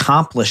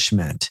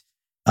accomplishment,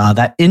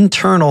 that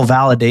internal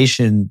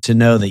validation to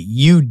know that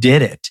you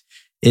did it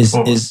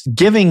is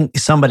giving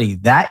somebody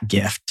that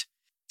gift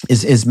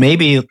is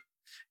maybe,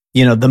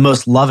 the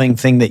most loving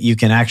thing that you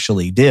can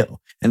actually do.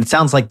 And it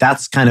sounds like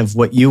that's kind of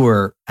what you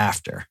were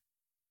after.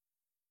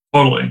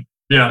 Totally.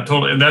 Yeah,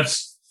 totally. And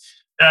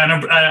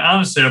I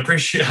honestly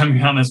appreciate having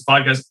me on this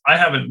podcast. I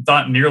haven't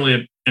thought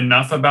nearly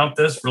enough about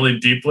this really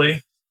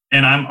deeply.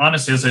 And I'm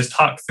honestly, as I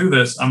talk through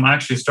this, I'm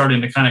actually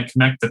starting to kind of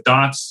connect the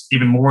dots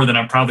even more than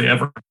I probably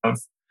ever have.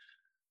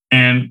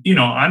 And,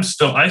 there's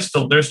still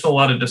a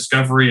lot of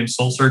discovery and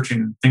soul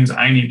searching and things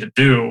I need to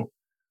do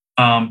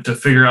to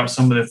figure out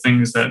some of the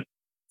things that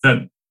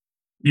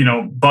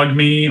bug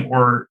me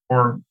or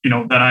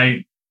that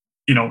I,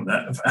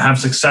 that have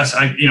success.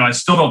 I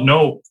still don't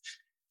know.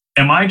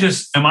 Am I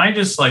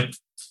just like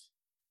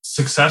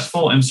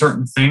successful in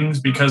certain things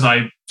because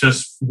I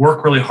just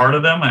work really hard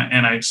at them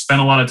and I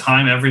spend a lot of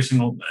time every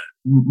single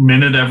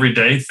minute, every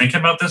day thinking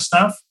about this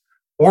stuff?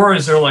 Or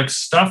is there like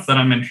stuff that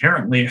I'm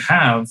inherently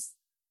have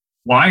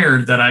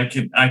wired that I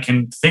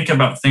can think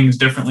about things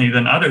differently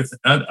than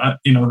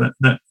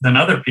than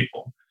other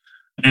people?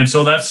 And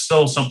so that's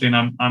still something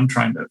I'm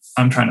trying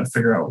to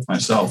figure out with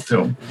myself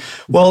too.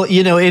 Well,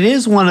 it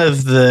is one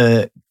of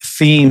the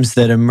themes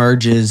that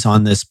emerges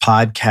on this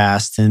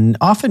podcast, and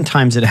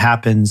oftentimes it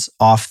happens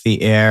off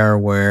the air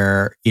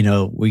where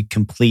we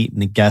complete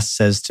and the guest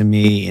says to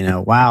me,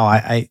 wow,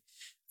 I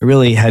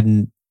really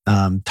hadn't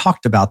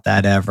talked about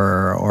that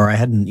ever, or I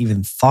hadn't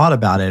even thought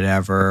about it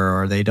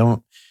ever, or they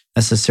don't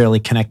necessarily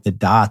connect the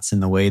dots in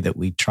the way that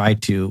we try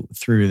to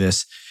through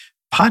this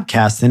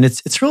podcast. And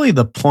it's really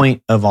the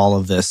point of all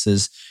of this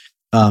is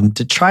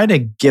to try to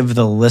give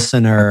the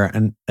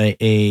listener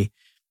a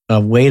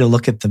way to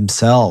look at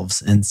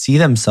themselves and see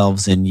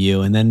themselves in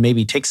you, and then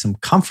maybe take some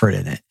comfort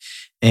in it.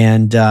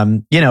 And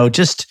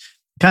just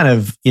kind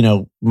of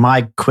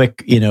my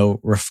quick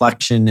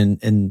reflection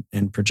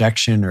and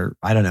projection, or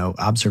I don't know,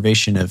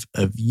 observation of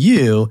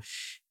you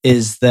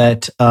is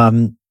that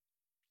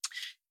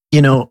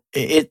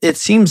it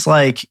seems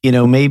like,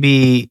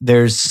 maybe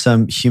there's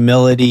some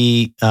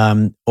humility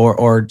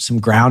or some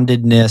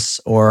groundedness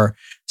or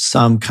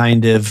some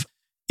kind of,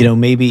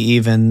 maybe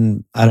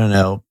even, I don't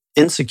know,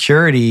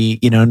 insecurity,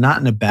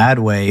 not in a bad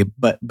way,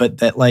 but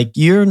that like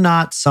you're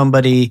not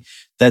somebody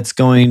that's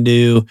going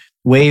to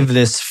wave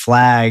this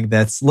flag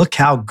that's look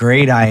how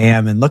great I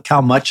am and look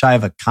how much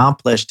I've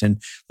accomplished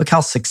and look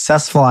how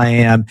successful I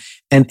am.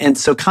 And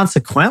so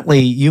consequently,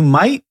 you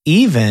might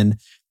even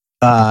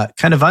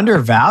kind of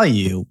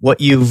undervalue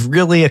what you've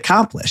really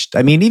accomplished.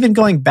 I mean, even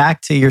going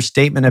back to your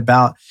statement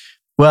about,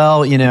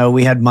 well,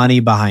 we had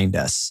money behind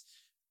us.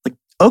 Like,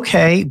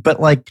 okay, but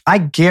like, I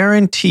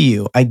guarantee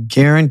you,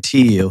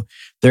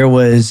 there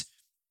was,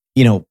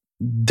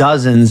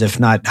 dozens, if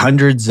not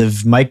hundreds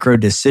of micro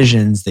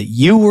decisions that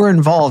you were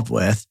involved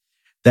with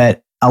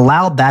that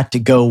allowed that to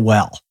go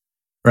well,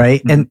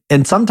 right? Mm-hmm.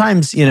 And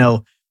sometimes,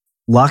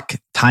 luck,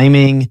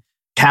 timing,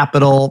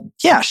 capital,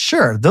 yeah,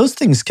 sure, those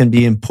things can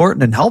be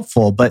important and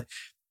helpful, but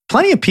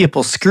plenty of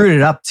people screwed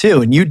it up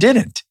too, and you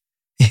didn't.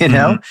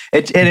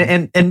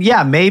 Mm-hmm. And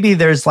yeah, maybe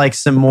there's like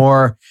some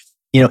more,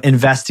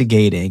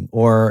 investigating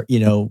or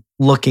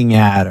looking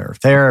at or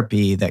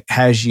therapy that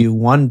has you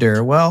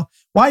wonder, well,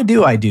 why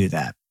do I do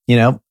that?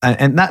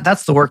 And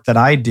that's the work that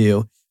I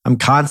do. I'm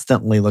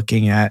constantly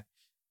looking at,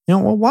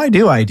 well, why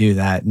do I do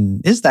that?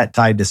 And is that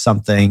tied to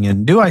something?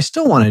 And do I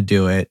still want to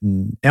do it?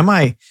 And am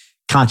I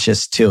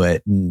conscious to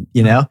it? And,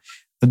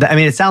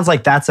 it sounds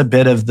like that's a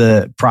bit of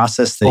the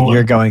process that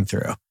you're going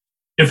through.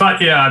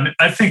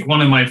 I think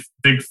one of my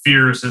big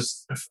fears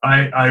is if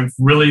I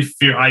really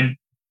fear, I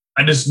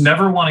just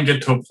never want to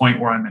get to a point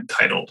where I'm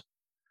entitled.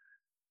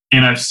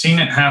 And I've seen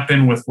it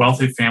happen with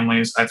wealthy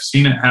families. I've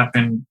seen it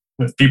happen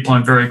with people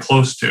I'm very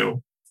close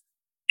to.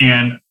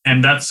 And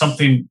that's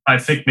something I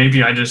think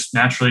maybe I just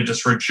naturally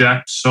just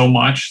reject so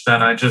much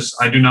that I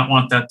do not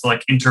want that to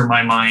like enter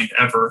my mind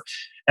ever.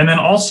 And then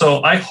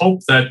also I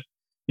hope that,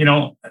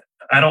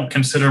 I don't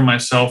consider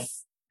myself,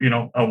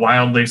 a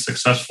wildly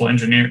successful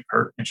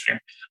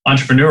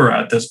entrepreneur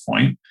at this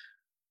point.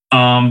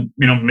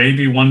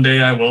 Maybe one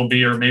day I will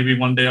be, or maybe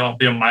one day I'll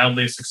be a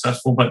mildly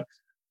successful, but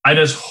I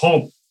just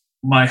hope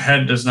my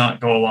head does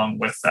not go along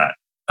with that.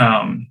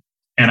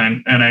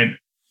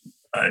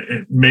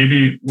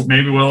 Maybe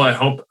will. I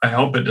hope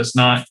it does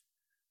not.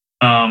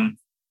 And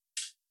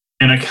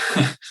I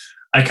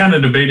kind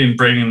of debating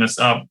bringing this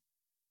up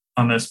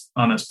on this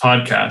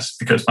podcast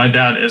because my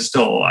dad is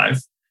still alive,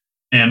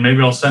 and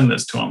maybe I'll send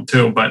this to him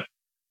too. But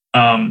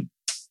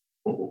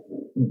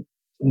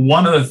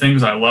one of the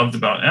things I loved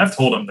about, and I've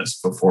told him this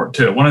before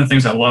too, one of the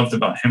things I loved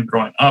about him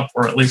growing up,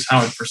 or at least how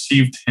I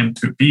perceived him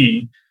to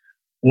be,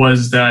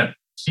 was that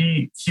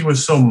he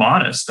was so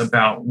modest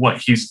about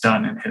what he's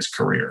done in his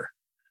career.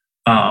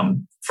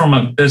 From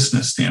a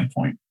business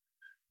standpoint,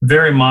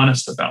 very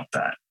modest about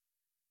that.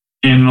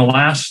 In the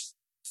last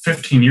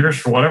 15 years,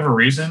 for whatever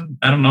reason,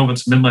 I don't know if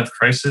it's midlife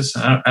crisis,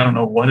 I don't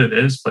know what it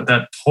is, but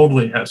that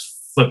totally has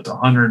flipped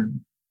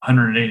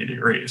 180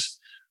 degrees.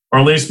 Or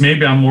at least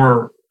maybe I'm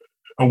more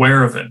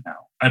aware of it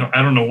now.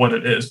 I don't know what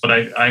it is, but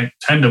I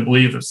tend to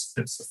believe it's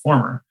the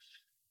former.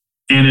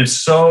 And it's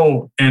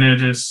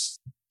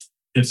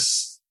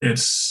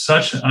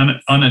such an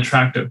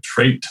unattractive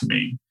trait to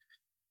me.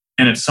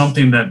 And it's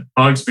something that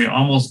bugs me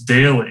almost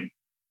daily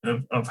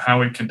of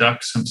how he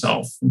conducts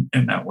himself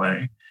in that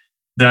way.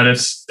 That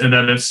it's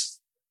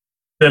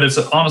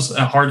almost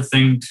a hard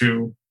thing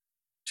to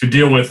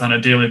deal with on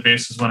a daily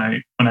basis when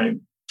I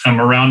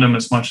am around him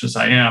as much as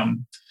I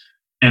am.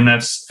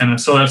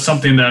 So that's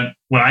something that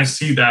when I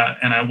see that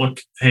and I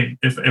look, hey,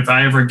 if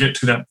I ever get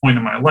to that point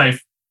in my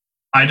life,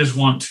 I just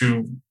want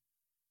to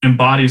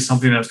embody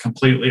something that's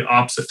completely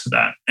opposite to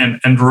that.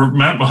 And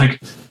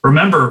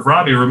remember,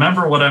 Robbie,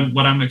 remember what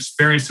I'm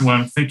experiencing, what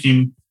I'm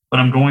thinking, what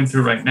I'm going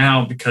through right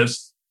now,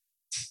 because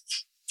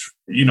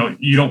you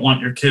don't want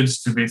your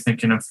kids to be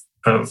thinking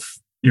of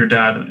your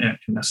dad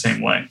in the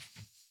same way.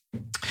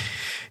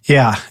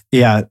 Yeah.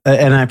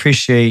 And I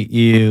appreciate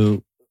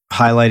you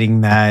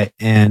highlighting that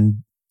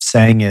and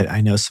saying it.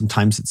 I know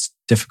sometimes it's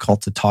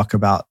difficult to talk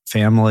about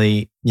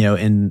family,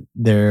 in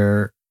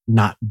their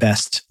not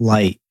best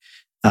light.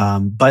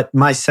 But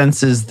my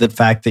sense is the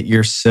fact that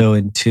you're so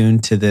in tune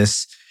to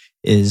this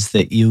is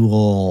that you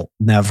will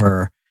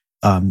never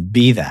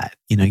be that.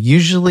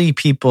 Usually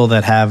people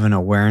that have an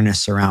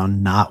awareness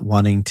around not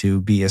wanting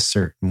to be a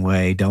certain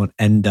way don't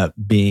end up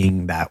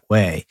being that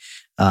way.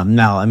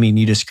 Now, I mean,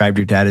 you described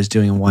your dad as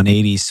doing a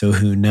 180, so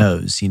who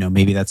knows?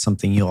 Maybe that's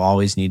something you'll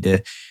always need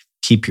to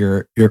keep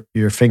your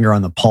finger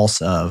on the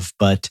pulse of.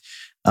 But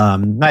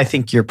I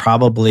think you're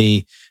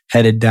probably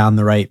headed down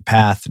the right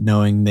path,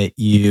 knowing that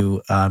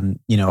you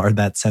are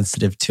that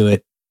sensitive to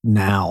it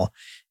now.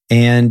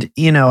 And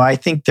I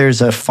think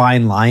there's a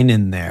fine line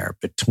in there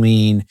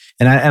between,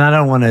 and I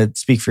don't want to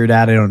speak for your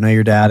dad. I don't know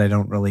your dad. I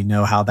don't really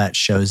know how that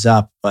shows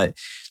up, but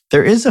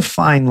there is a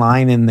fine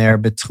line in there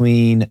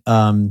between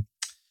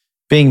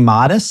being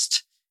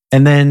modest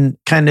and then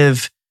kind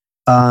of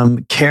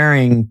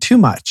caring too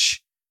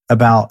much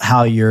about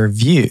how you're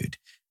viewed.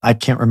 I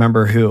can't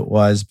remember who it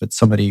was, but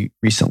somebody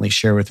recently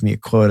shared with me a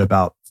quote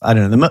about, I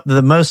don't know,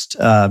 the most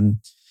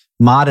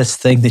modest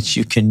thing that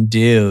you can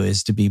do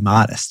is to be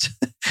modest,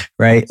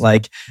 right?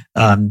 Like,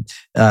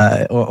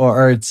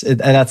 or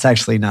that's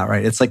actually not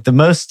right. It's like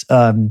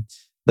I'm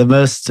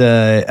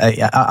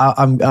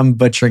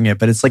butchering it,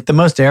 but it's like the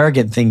most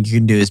arrogant thing you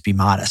can do is be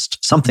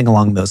modest, something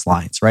along those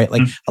lines, right?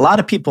 Like a lot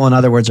of people, in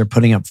other words, are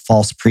putting up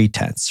false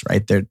pretense,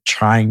 right? They're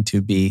trying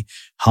to be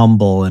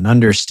humble and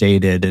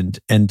understated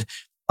and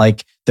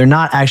like they're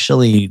not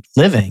actually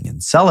living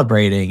and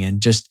celebrating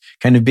and just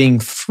kind of being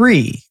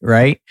free,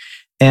 right?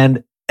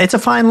 And it's a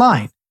fine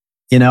line.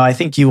 I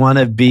think you want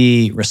to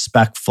be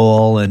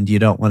respectful and you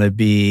don't want to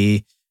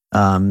be,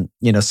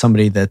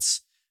 somebody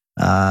that's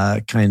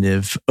kind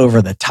of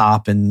over the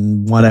top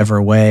in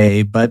whatever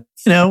way. But,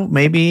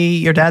 maybe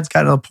your dad's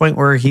gotten to a point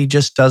where he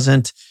just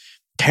doesn't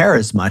care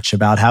as much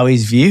about how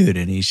he's viewed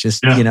and he's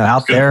just,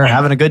 out there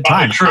having a good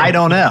time. I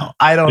don't know.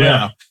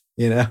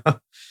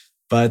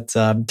 But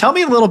tell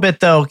me a little bit,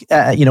 though,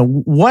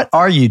 what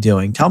are you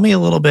doing? Tell me a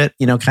little bit,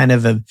 kind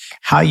of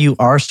how you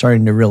are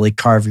starting to really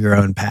carve your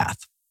own path.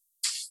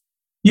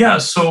 Yeah.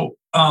 So,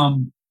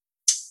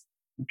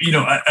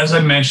 as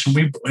I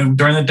mentioned,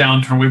 during the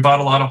downturn, we bought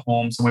a lot of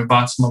homes and we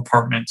bought some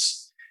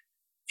apartments.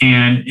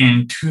 And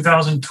in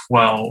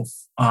 2012,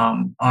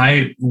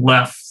 I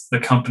left the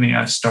company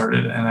I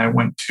started and I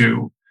went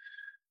to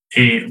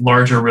a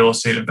larger real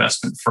estate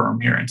investment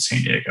firm here in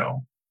San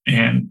Diego.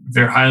 And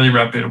they're a highly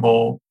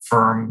reputable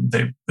firm.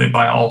 They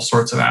buy all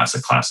sorts of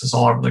asset classes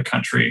all over the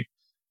country.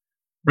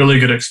 really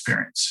good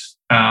experience.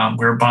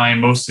 We were buying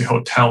mostly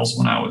hotels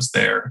when I was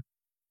there,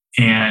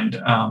 and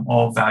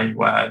all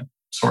value add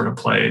sort of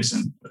plays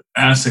and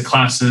asset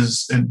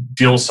classes and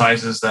deal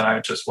sizes that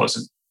I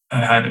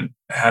hadn't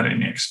had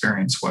any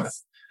experience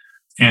with.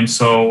 And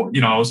so,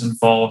 I was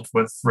involved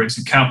with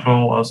raising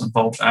capital. I was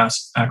involved with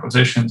asset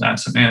acquisitions,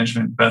 asset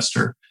management,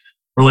 investor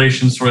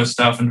relations sort of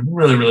stuff, and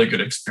really, really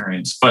good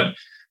experience. But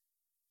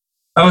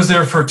I was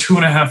there for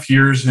 2.5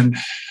 years, and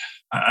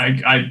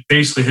I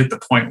basically hit the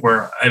point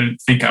where I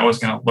didn't think I was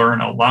going to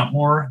learn a lot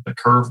more. The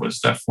curve was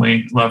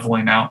definitely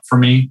leveling out for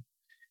me.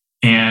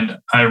 And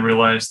I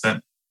realized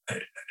that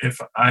if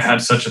I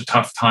had such a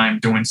tough time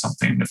doing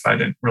something if I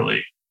didn't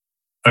really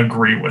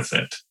agree with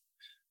it.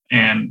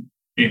 And,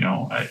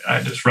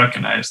 I just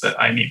recognized that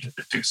I needed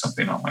to do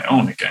something on my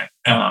own again.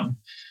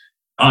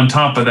 On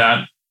top of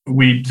that,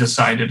 we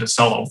decided to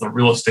sell all the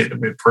real estate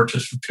that we had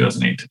purchased from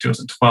 2008 to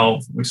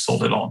 2012. We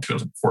sold it all in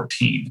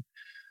 2014.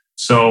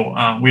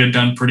 So we had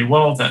done pretty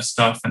well with that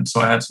stuff. And so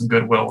I had some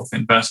goodwill with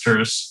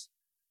investors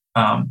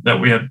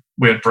that we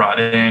had brought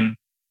in.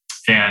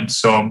 And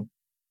so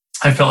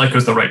I felt like it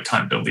was the right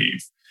time to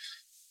leave.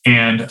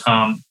 And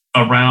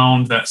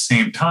around that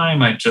same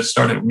time, I just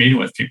started meeting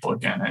with people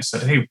again. I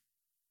said, hey,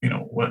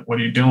 what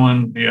are you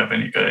doing? Do you have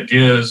any good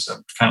ideas?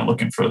 I'm kind of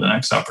looking for the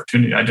next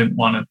opportunity. I didn't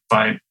want to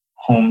buy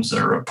homes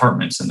or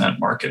apartments in that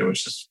market. It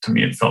was just, to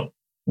me, it felt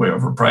way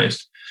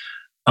overpriced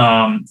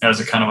as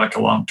a kind of like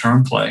a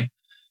long-term play.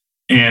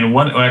 And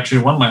one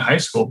of my high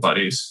school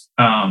buddies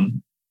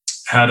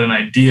had an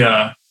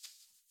idea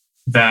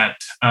that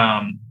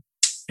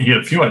he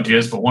had a few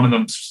ideas, but one of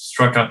them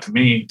struck out to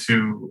me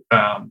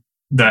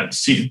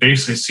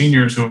basically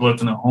seniors who have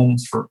lived in their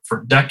homes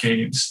for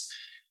decades.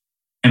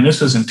 And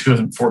this was in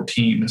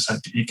 2014.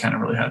 He kind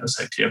of really had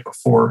this idea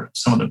before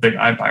some of the big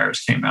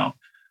iBuyers came out.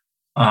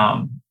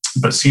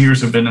 But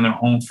seniors who've been in their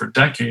homes for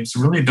decades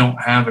really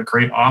don't have a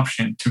great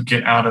option to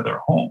get out of their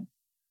home.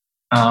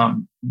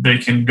 They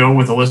can go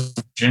with a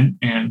listing agent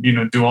and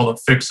do all the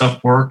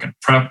fix-up work and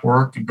prep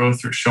work and go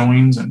through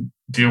showings and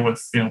deal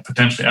with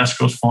potentially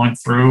escrows falling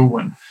through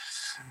and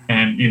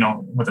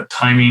with a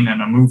timing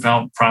and a move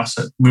out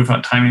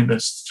timing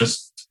that's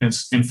just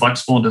is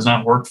inflexible and does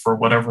not work for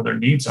whatever their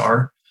needs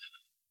are.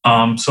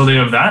 So they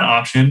have that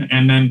option,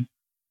 and then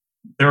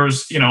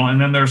there's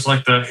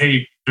like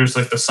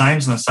the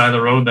signs on the side of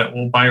the road that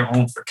will buy your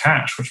home for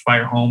cash, which buy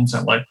your homes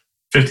at like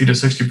 50 to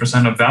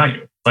 60% of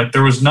value. Like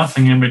there was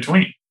nothing in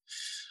between.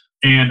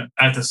 And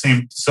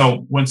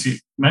so once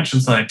he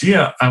mentions the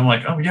idea, I'm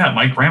like, oh yeah,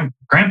 my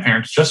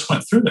grandparents just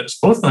went through this.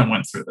 Both of them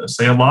went through this.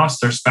 They had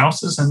lost their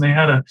spouses and they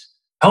had a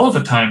hell of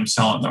a time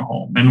selling their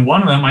home. And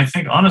one of them, I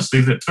think,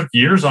 honestly, that took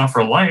years off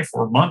her life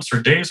or months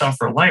or days off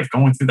her life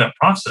going through that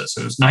process.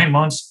 It was 9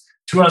 months,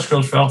 2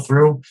 escrows fell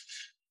through,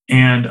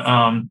 and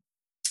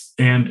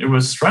it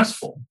was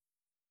stressful.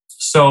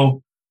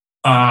 So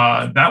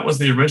that was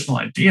the original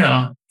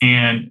idea.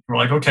 And we're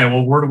like, okay,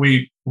 well, where do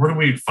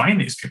we find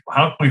these people?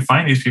 How can we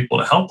find these people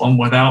to help them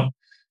without,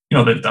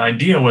 the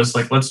idea was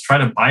like, let's try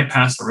to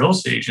bypass the real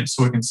estate agent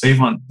so they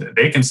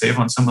can save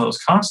on some of those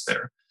costs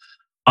there.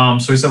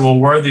 So he said, well,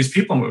 where are these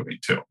people moving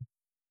to?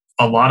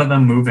 A lot of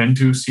them move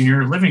into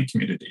senior living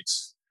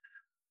communities.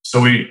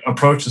 So we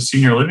approached the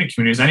senior living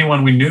communities.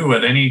 Anyone we knew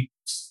at any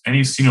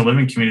senior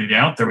living community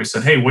out there, we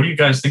said, hey, what do you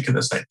guys think of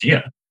this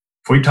idea?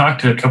 Can we talk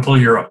to a couple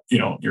of your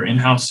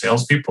in-house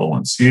salespeople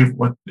and see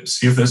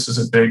if this is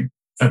a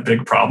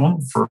big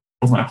problem for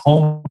my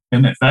home?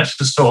 And that's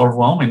just so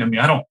overwhelming to me.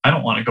 I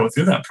don't want to go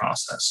through that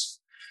process.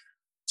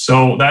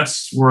 So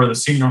that's where the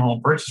senior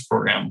home purchase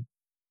program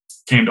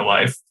came to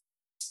life.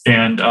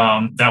 And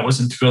that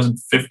was in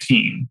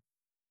 2015.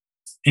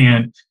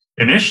 And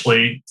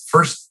initially,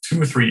 first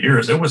 2 or 3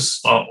 years, it was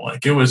slow.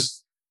 Like it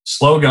was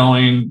slow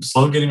going,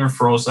 slow getting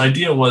referrals. The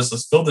idea was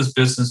let's build this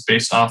business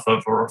based off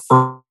of a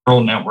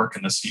referral network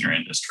in the senior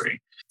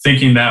industry,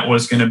 thinking that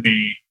was going to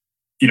be,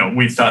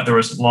 we thought there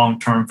was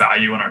long-term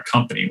value in our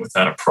company with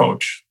that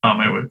approach.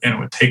 It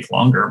would take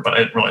longer, but I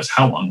didn't realize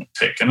how long it would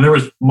take. And there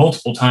was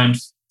multiple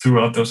times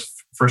throughout those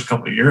first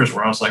couple of years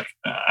where I was like,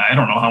 I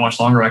don't know how much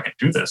longer I can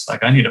do this.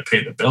 Like I need to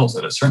pay the bills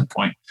at a certain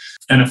point.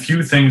 And a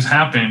few things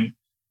happened.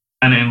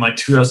 And in like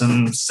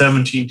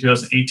 2017,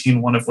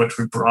 2018, one of which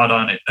we brought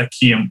on a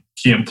key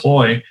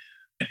employee.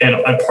 And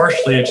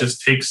partially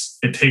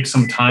it takes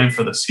some time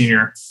for the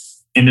senior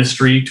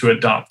industry to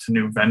adopt to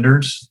new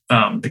vendors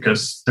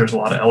because there's a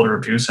lot of elder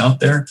abuse out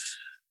there.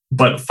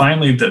 But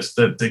finally,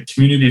 the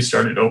community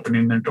started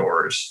opening their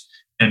doors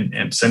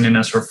and sending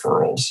us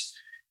referrals.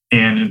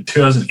 And in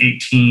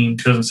 2017,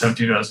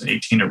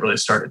 2018, it really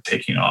started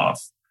taking off.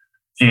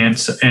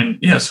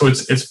 So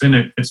it's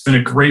been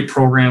a great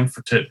program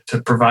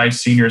to provide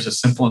seniors a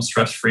simple and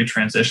stress-free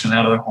transition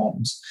out of their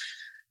homes.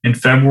 In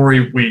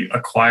February, we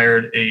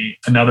acquired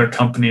another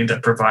company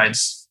that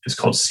it's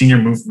called Senior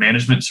Move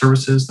Management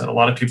Services, that a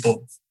lot of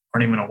people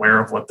aren't even aware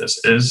of what this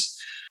is,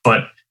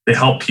 but they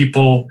help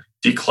people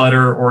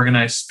declutter,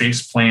 organize,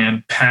 space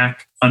plan,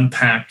 pack,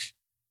 unpack.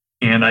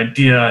 And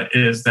idea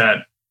is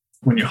that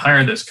when you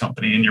hire this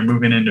company and you're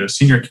moving into a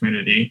senior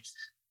community,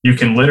 You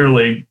can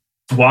literally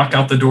walk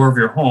out the door of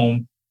your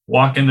home,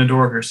 walk in the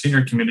door of your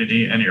senior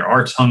community, and your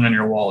art's hung on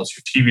your walls,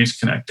 your TV's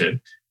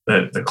connected,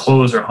 the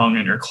clothes are hung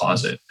in your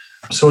closet.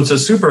 So it's a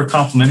super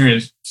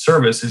complimentary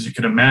service, as you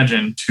can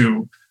imagine,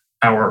 to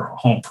our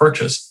home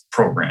purchase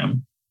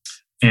program.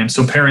 And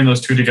so pairing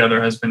those two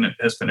together has been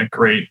a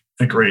great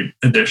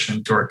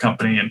addition to our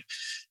company.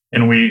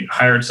 And we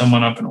hired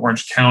someone up in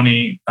Orange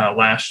County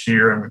last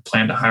year, and we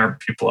plan to hire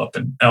people up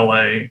in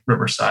LA,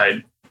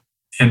 Riverside,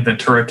 and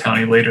Ventura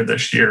County later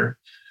this year.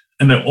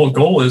 And the whole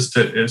goal is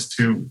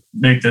to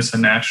make this a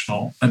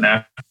national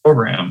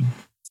program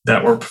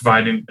that we're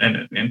providing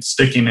and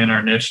sticking in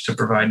our niche to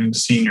providing to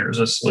seniors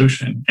a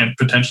solution, and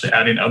potentially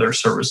adding other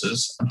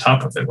services on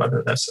top of it,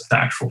 whether that's the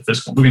actual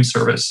physical moving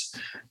service,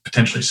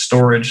 potentially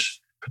storage,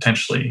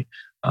 potentially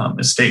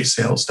estate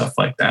sales, stuff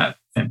like that.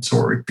 And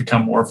so we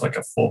become more of like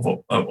a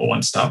full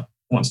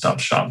one-stop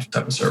shop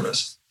type of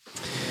service.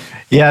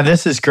 Yeah,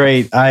 this is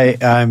great.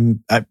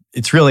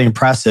 It's really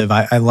impressive.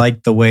 I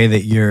like the way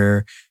that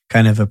you're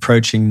kind of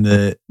approaching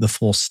the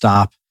full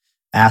stop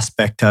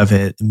aspect of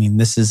it. I mean,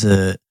 this is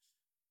a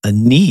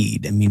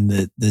need. I mean,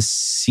 the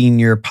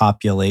senior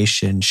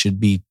population should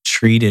be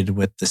treated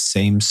with the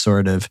same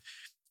sort of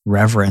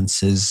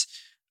reverence as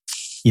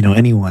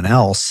anyone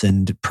else,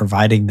 and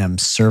providing them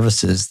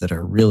services that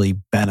are really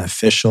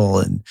beneficial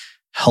and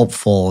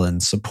helpful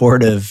and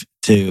supportive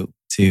to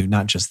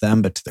not just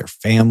them, but to their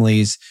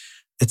families.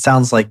 It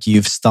sounds like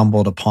you've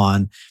stumbled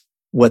upon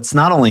what's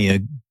not only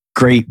a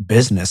great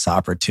business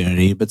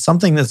opportunity, but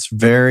something that's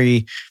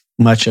very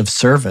much of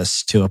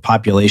service to a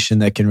population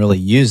that can really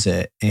use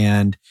it.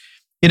 And,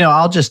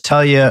 I'll just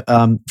tell you,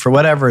 for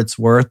whatever it's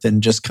worth,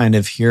 and just kind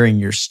of hearing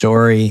your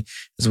story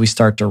as we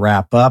start to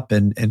wrap up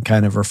and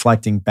kind of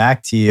reflecting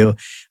back to you,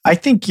 I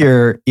think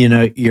your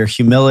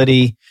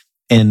humility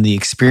and the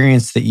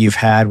experience that you've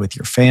had with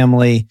your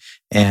family,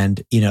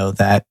 and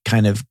that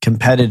kind of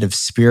competitive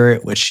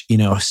spirit, which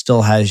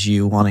still has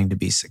you wanting to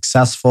be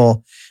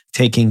successful,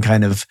 taking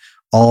kind of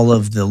all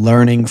of the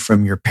learning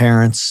from your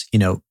parents,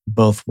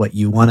 both what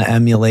you want to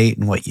emulate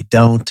and what you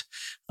don't,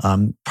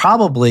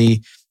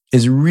 probably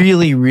is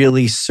really,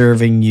 really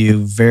serving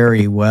you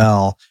very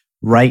well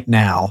right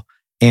now,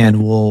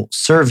 and will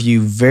serve you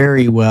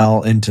very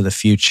well into the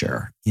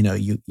future.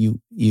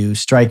 You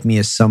strike me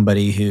as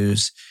somebody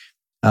who's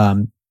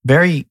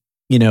very,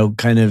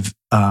 kind of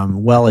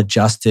well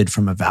adjusted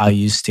from a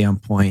values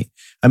standpoint.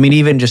 I mean,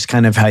 even just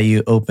kind of how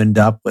you opened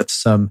up with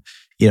some,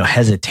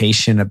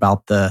 hesitation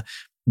about the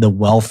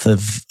wealth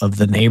of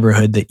the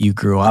neighborhood that you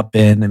grew up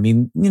in. I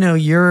mean,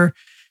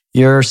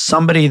 you're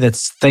somebody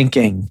that's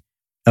thinking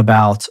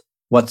about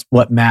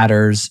what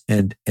matters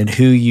and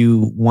who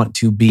you want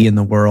to be in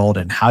the world,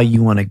 and how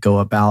you want to go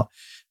about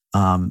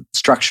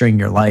structuring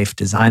your life,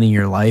 designing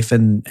your life,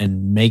 and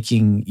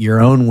making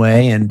your own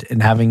way and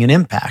having an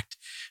impact.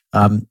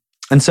 And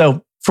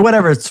so for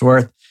whatever it's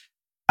worth,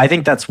 I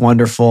think that's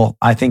wonderful.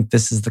 I think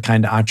this is the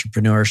kind of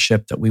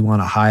entrepreneurship that we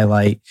want to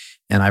highlight.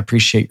 And I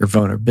appreciate your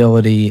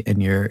vulnerability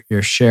and your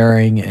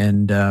sharing.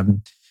 And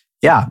I'm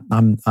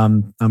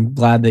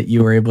glad that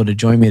you were able to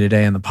join me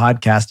today on the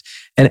podcast.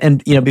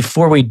 And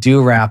before we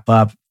do wrap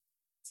up,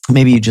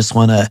 maybe you just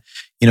want to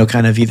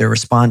kind of either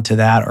respond to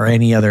that or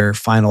any other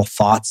final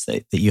thoughts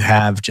that you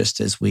have, just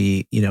as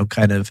we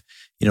kind of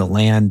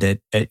land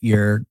at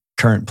your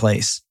current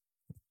place.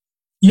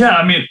 Yeah,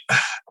 I mean,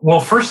 well,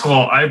 first of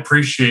all, I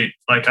appreciate,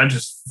 I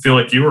just feel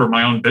like you were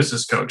my own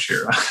business coach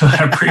here.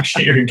 I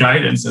appreciate your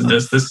guidance in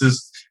this. This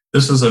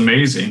is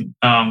amazing.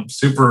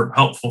 Super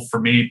helpful for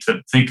me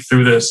to think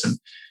through this.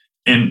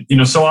 And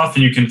so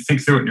often you can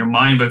think through it in your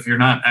mind, but if you're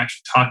not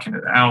actually talking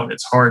it out,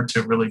 it's hard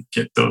to really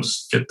get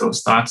those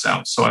thoughts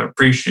out. So I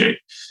appreciate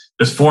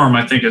this forum.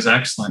 I think is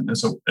excellent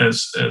as a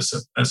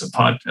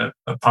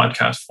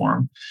podcast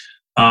forum.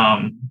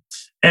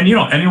 And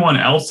anyone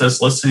else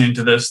that's listening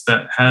to this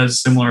that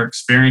has similar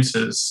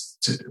experiences,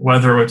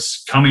 whether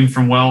it's coming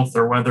from wealth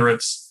or whether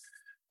it's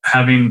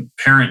having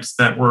parents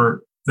that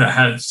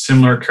had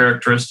similar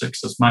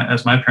characteristics as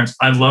my parents,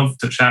 I'd love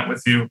to chat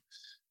with you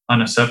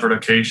on a separate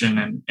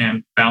occasion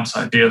and bounce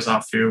ideas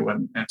off you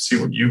and see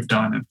what you've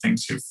done and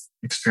things you've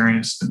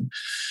experienced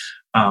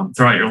and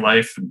throughout your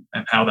life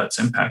and how that's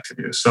impacted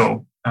you.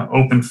 So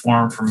open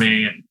forum for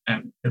me,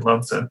 and I'd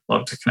love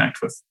to connect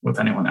with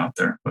anyone out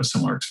there with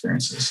similar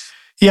experiences.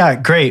 Yeah,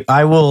 great.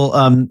 I will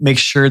make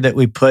sure that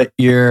we put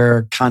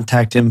your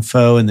contact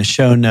info in the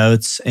show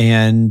notes.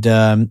 And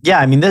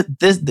I mean,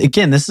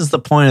 this is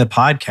the point of the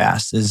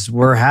podcast, is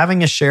we're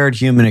having a shared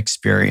human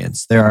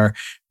experience. There are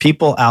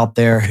people out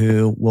there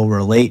who will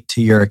relate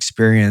to your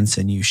experience,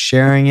 and you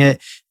sharing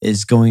it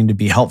is going to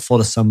be helpful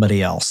to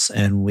somebody else.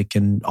 And we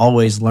can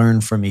always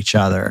learn from each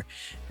other.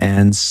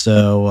 And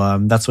so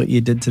that's what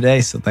you did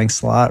today. So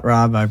thanks a lot,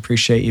 Rob. I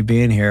appreciate you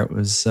being here. It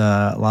was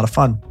a lot of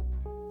fun.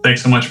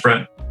 Thanks so much,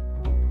 Brett.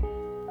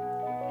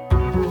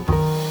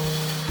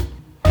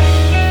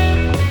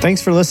 Thanks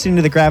for listening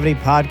to the Gravity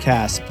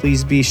Podcast.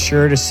 Please be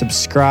sure to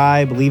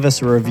subscribe, leave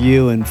us a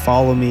review, and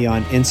follow me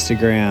on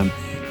Instagram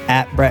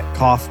at Brett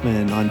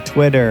Kaufman, on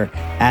Twitter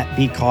at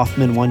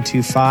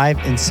bkaufman125,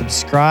 and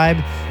subscribe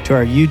to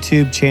our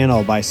YouTube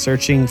channel by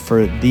searching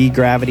for The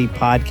Gravity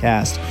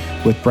Podcast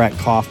with Brett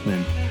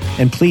Kaufman.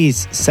 And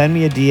please send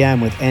me a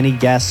DM with any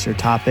guests or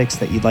topics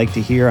that you'd like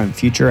to hear on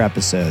future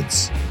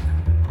episodes.